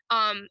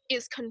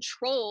is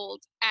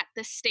controlled at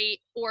the state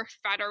or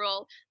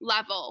federal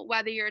level,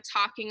 whether you're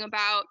talking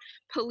about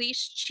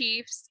police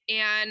chiefs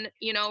and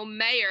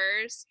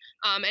mayors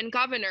and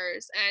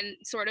governors and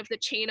sort of the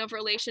chain of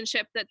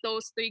relationship that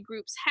those three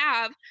groups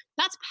have.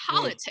 That's Mm,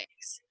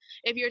 politics.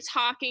 if you're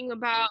talking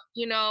about,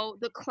 you know,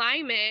 the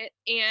climate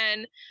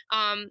and,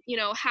 you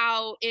know,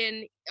 how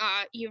in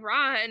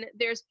Iran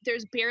there's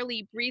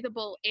barely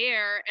breathable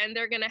air, and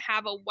they're going to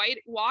have a white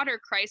water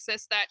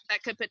crisis that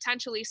could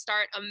potentially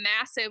start a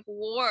massive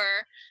war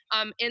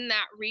in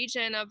that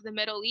region of the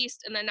Middle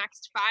East in the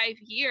next 5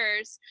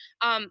 years.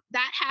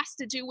 That has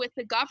to do with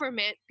the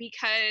government,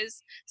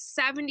 because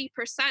 70%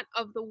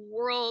 of the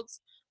world's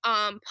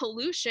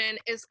pollution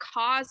is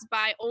caused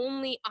by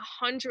only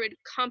 100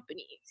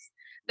 companies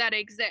that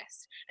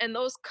exist, and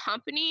those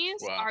companies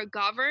are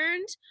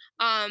governed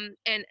and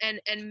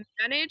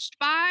managed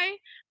by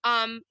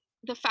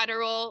the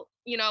federal,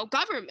 you know,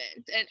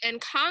 government and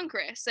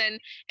Congress,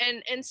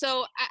 and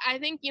so I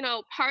think, you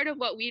know, part of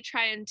what we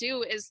try and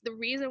do is the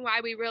reason why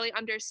we really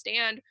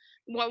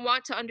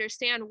want to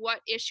understand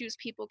what issues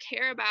people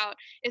care about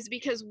is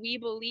because we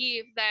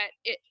believe that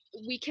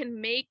we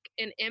can make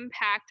an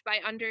impact by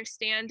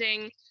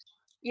understanding,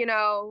 you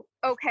know,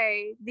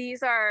 okay,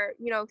 these are,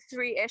 you know,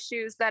 3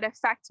 issues that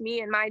affect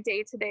me in my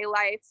day-to-day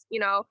life, you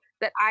know,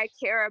 that I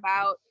care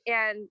about.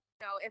 And,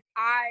 you know, if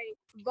I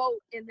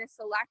vote in this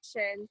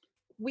election,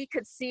 we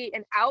could see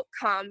an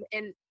outcome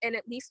in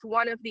at least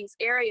one of these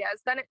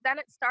areas, then it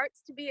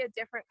starts to be a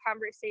different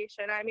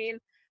conversation. I mean,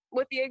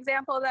 with the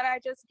example that I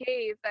just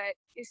gave, that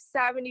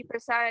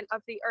 70%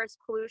 of the Earth's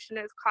pollution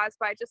is caused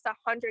by just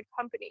 100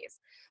 companies.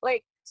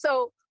 Like,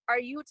 so are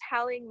you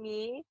telling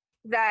me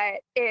that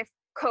if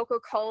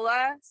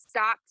Coca-Cola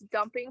stopped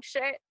dumping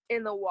shit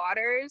in the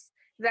waters,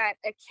 that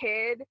a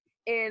kid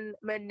in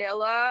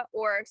Manila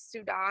or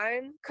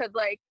Sudan could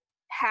like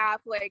have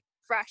like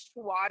fresh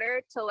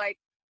water to like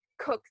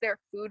cook their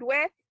food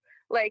with?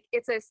 Like,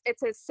 it's as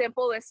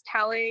simple as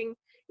telling,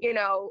 you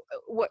know,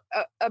 what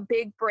a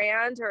big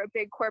brand or a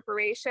big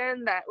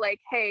corporation that like,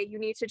 hey, you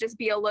need to just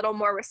be a little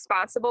more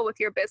responsible with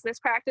your business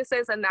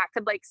practices, and that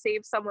could like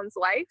save someone's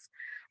life.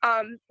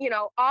 You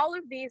know, all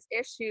of these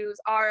issues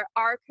are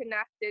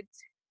connected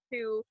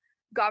to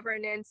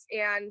governance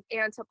and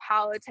to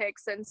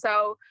politics. And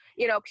so,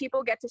 you know,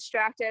 people get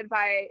distracted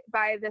by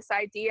this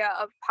idea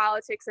of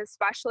politics,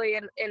 especially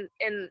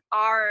in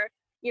our,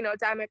 you know,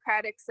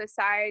 democratic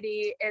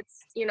society.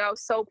 It's, you know,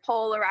 so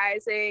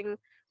polarizing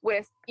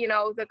with, you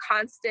know, the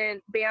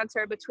constant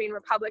banter between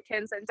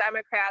Republicans and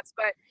Democrats.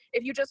 But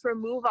if you just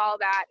remove all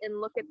that and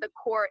look at the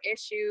core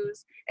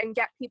issues and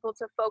get people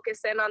to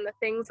focus in on the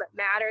things that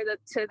matter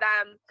to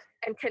them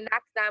and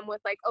connect them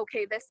with like,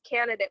 okay, this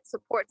candidate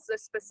supports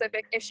this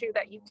specific issue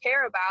that you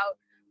care about,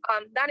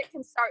 then it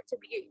can start to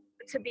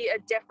be a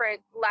different,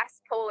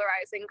 less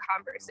polarizing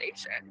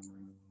conversation.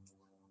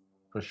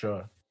 For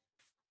sure.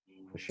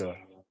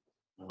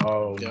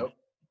 Yep.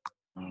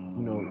 You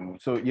know,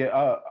 so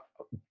yeah,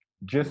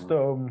 just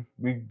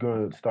we're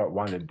gonna start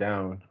winding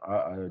down.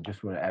 I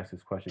just want to ask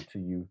this question to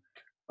you.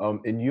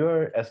 In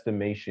your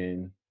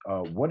estimation,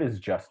 what is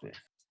justice?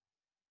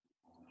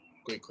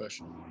 Great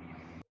question.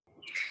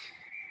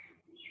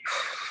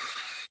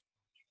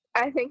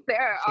 I think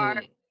there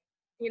are,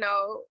 you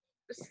know,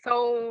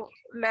 so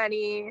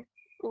many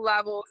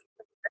levels.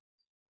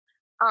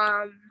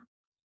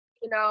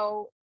 You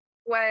know,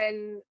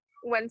 when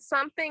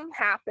something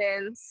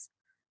happens,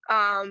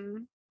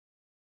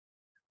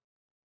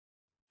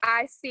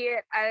 I see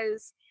it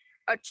as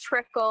a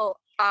trickle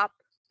up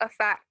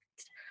effect.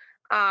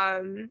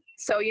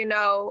 So, you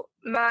know,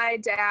 my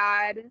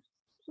dad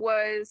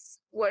was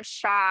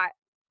shot,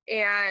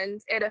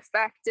 and it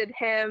affected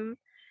him,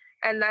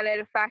 and then it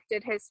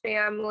affected his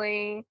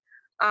family.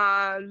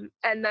 And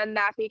then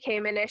that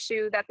became an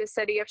issue that the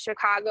city of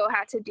Chicago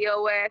had to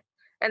deal with.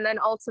 And then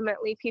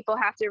ultimately people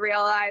have to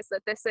realize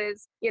that this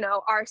is, you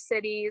know, our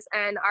cities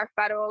and our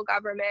federal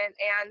government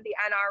and the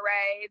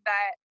NRA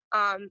that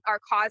are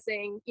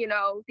causing, you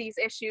know, these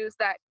issues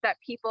that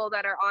people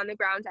that are on the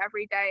ground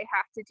every day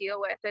have to deal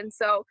with. And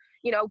so,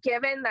 you know,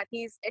 given that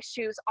these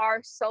issues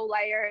are so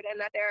layered and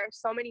that there are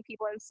so many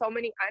people and so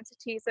many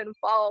entities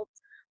involved,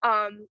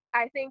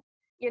 I think,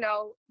 you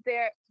know,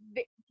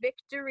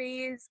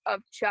 victories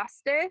of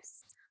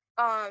justice,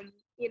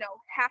 you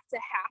know, have to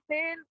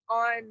happen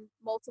on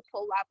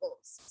multiple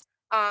levels.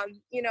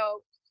 You know,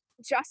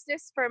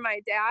 justice for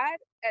my dad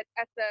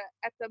at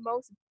the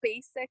most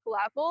basic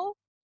level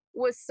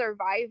was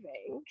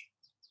surviving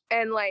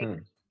and like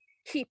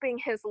keeping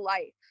his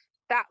life.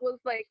 That was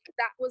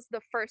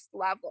the first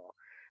level.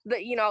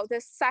 You know, the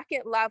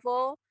second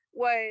level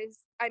was,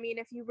 I mean,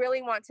 if you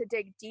really want to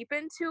dig deep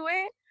into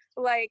it,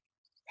 like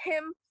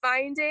him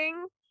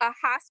finding a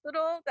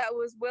hospital that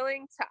was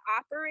willing to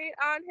operate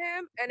on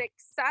him and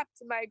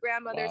accept my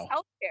grandmother's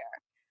healthcare.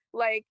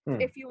 Like,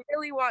 if you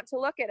really want to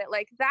look at it,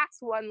 like that's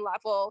one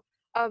level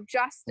of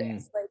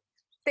justice. Like,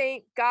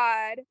 thank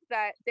God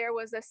that there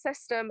was a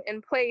system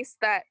in place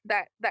that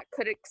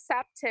could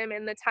accept him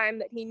in the time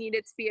that he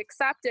needed to be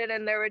accepted,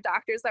 and there were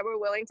doctors that were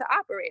willing to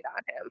operate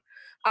on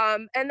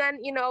him. And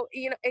then, you know,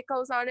 it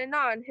goes on and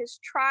on. His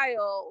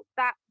trial,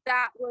 that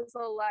was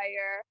a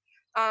layer.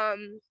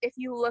 If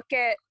you look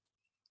at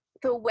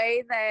the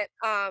way that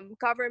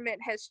government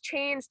has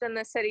changed in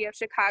the city of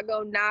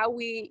Chicago, now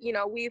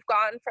we've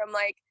gone from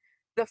like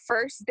the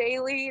first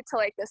daily to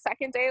like the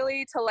second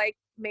daily to like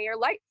Mayor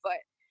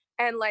Lightfoot.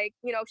 And like,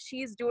 you know,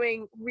 she's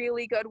doing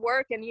really good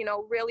work and, you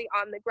know, really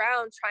on the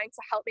ground trying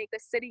to help make the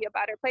city a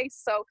better place.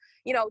 So,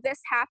 you know, this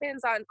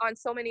happens on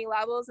so many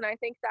levels. And I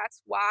think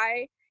that's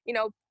why, you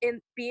know,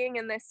 in being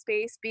in this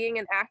space, being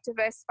an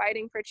activist,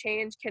 fighting for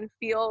change can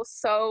feel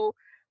so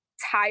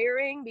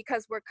tiring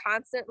because we're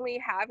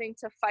constantly having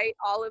to fight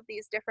all of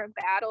these different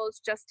battles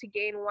just to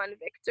gain one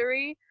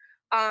victory.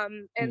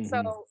 And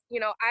so, you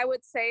know, I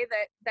would say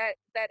that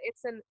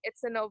it's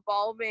an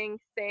evolving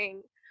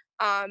thing.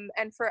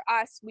 And for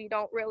us, we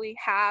don't really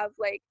have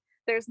like,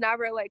 there's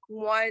never like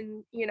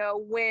one, you know,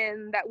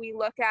 win that we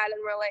look at and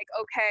we're like,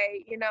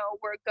 okay, you know,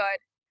 we're good.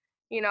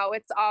 You know,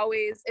 it's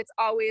always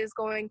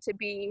going to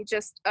be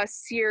just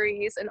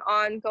an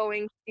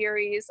ongoing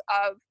series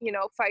of, you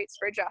know, fights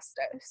for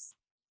justice.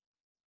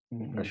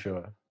 For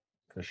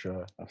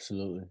sure.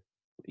 Absolutely.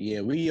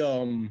 Yeah, we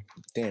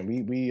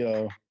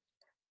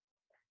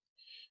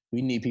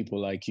need people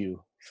like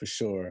you for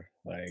sure.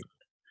 Like,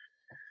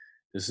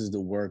 this is the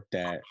work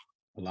that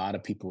a lot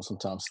of people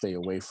sometimes stay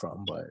away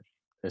from, but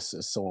it's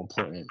so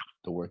important,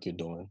 the work you're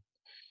doing.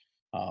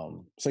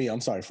 So yeah,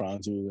 I'm sorry,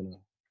 Franz, you were gonna.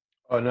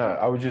 Oh no,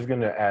 I was just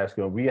gonna ask.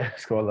 We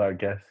ask all our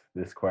guests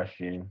this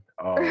question.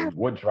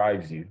 What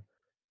drives you?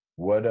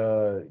 What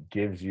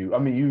gives you? I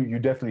mean, you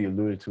definitely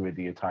alluded to it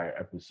the entire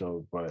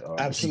episode, but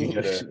Absolutely,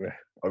 if you get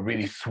a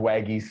really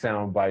swaggy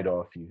sound bite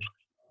off you.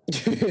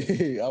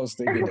 I was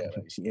thinking that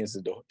like, she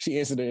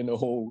answered it in the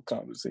whole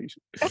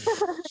conversation.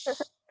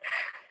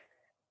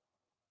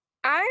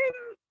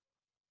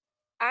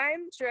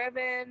 I'm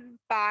driven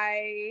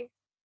by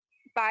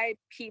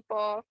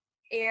people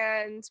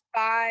and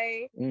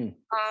by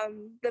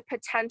the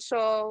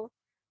potential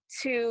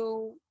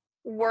to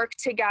work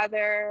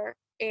together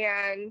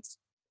and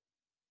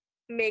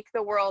make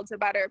the world a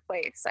better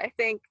place. I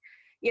think,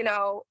 you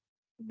know,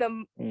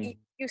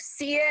 you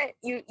see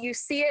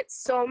it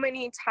so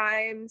many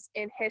times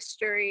in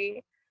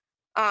history.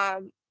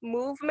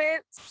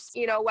 Movements,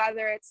 you know,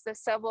 whether it's the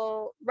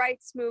civil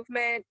rights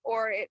movement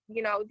or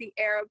you know, the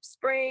Arab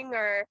Spring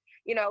or,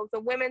 you know, the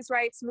women's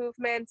rights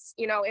movements,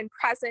 you know, in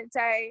present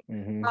day,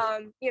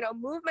 you know,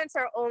 movements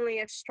are only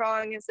as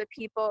strong as the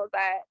people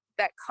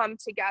that come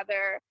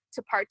together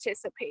to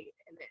participate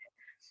in it.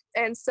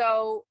 And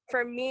so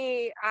for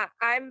me,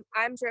 I'm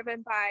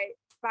driven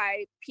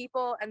by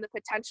people and the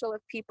potential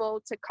of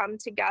people to come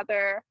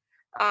together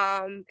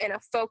in a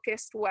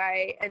focused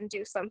way and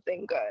do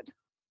something good.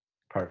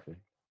 Perfect.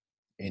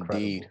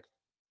 Indeed. Incredible.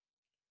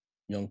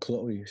 Young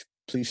Chloe,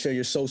 please share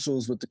your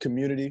socials with the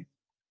community.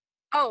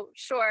 Oh,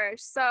 sure.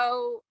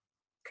 So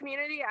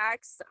Community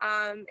X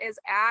is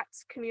at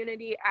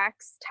Community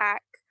X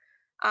Tech.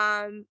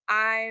 I'm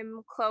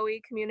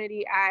Chloe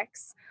Community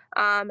X.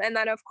 And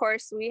then, of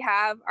course, we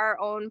have our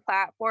own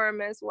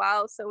platform as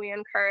well. So we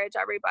encourage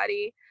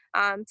everybody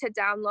to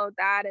download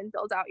that and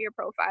build out your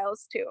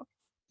profiles too.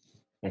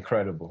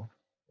 Incredible.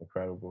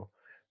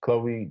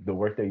 Chloe, the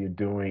work that you're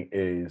doing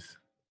is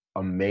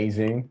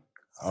amazing.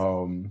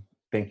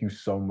 Thank you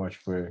so much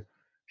for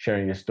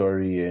sharing your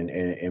story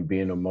and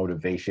being a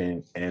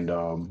motivation and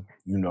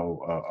you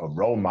know, a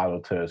role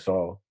model to us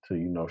all, to,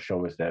 you know,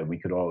 show us that we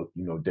could all,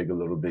 you know, dig a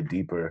little bit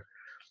deeper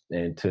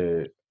and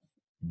to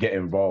get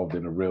involved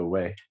in a real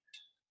way.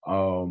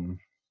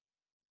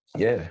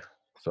 Yeah,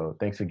 so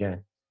thanks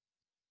again.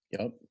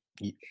 Yep.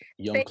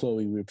 Young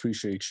Chloe, we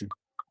appreciate you.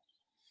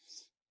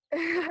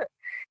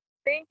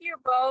 Thank you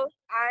both.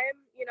 I'm,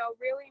 you know,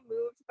 really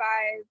moved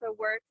by the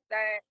work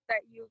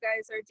that you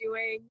guys are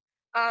doing.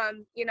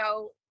 You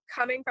know,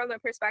 coming from the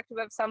perspective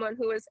of someone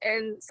who is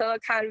in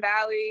Silicon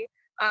Valley,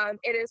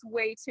 it is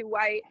way too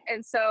white.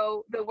 And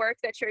so the work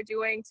that you're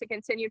doing to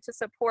continue to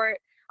support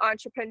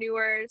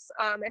entrepreneurs,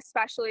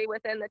 especially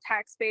within the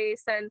tech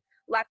space, and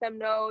let them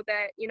know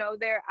that, you know,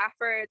 their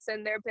efforts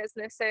and their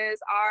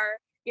businesses are,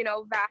 you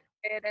know, valid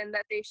and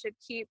that they should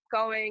keep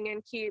going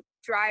and keep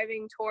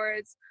driving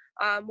towards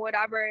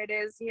whatever it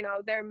is, you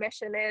know, their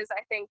mission is,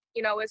 I think,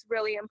 you know, is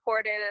really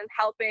important in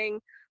helping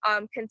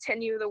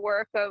continue the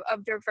work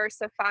of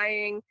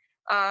diversifying,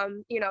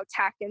 you know,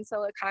 tech in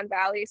Silicon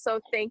Valley. So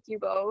thank you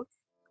both.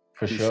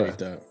 For sure.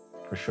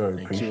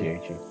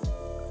 Appreciate you.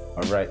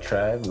 All right,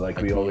 Trav,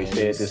 like we always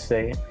say to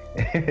say,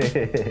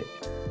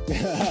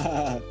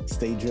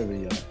 stay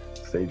driven, y'all.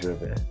 Stay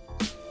driven.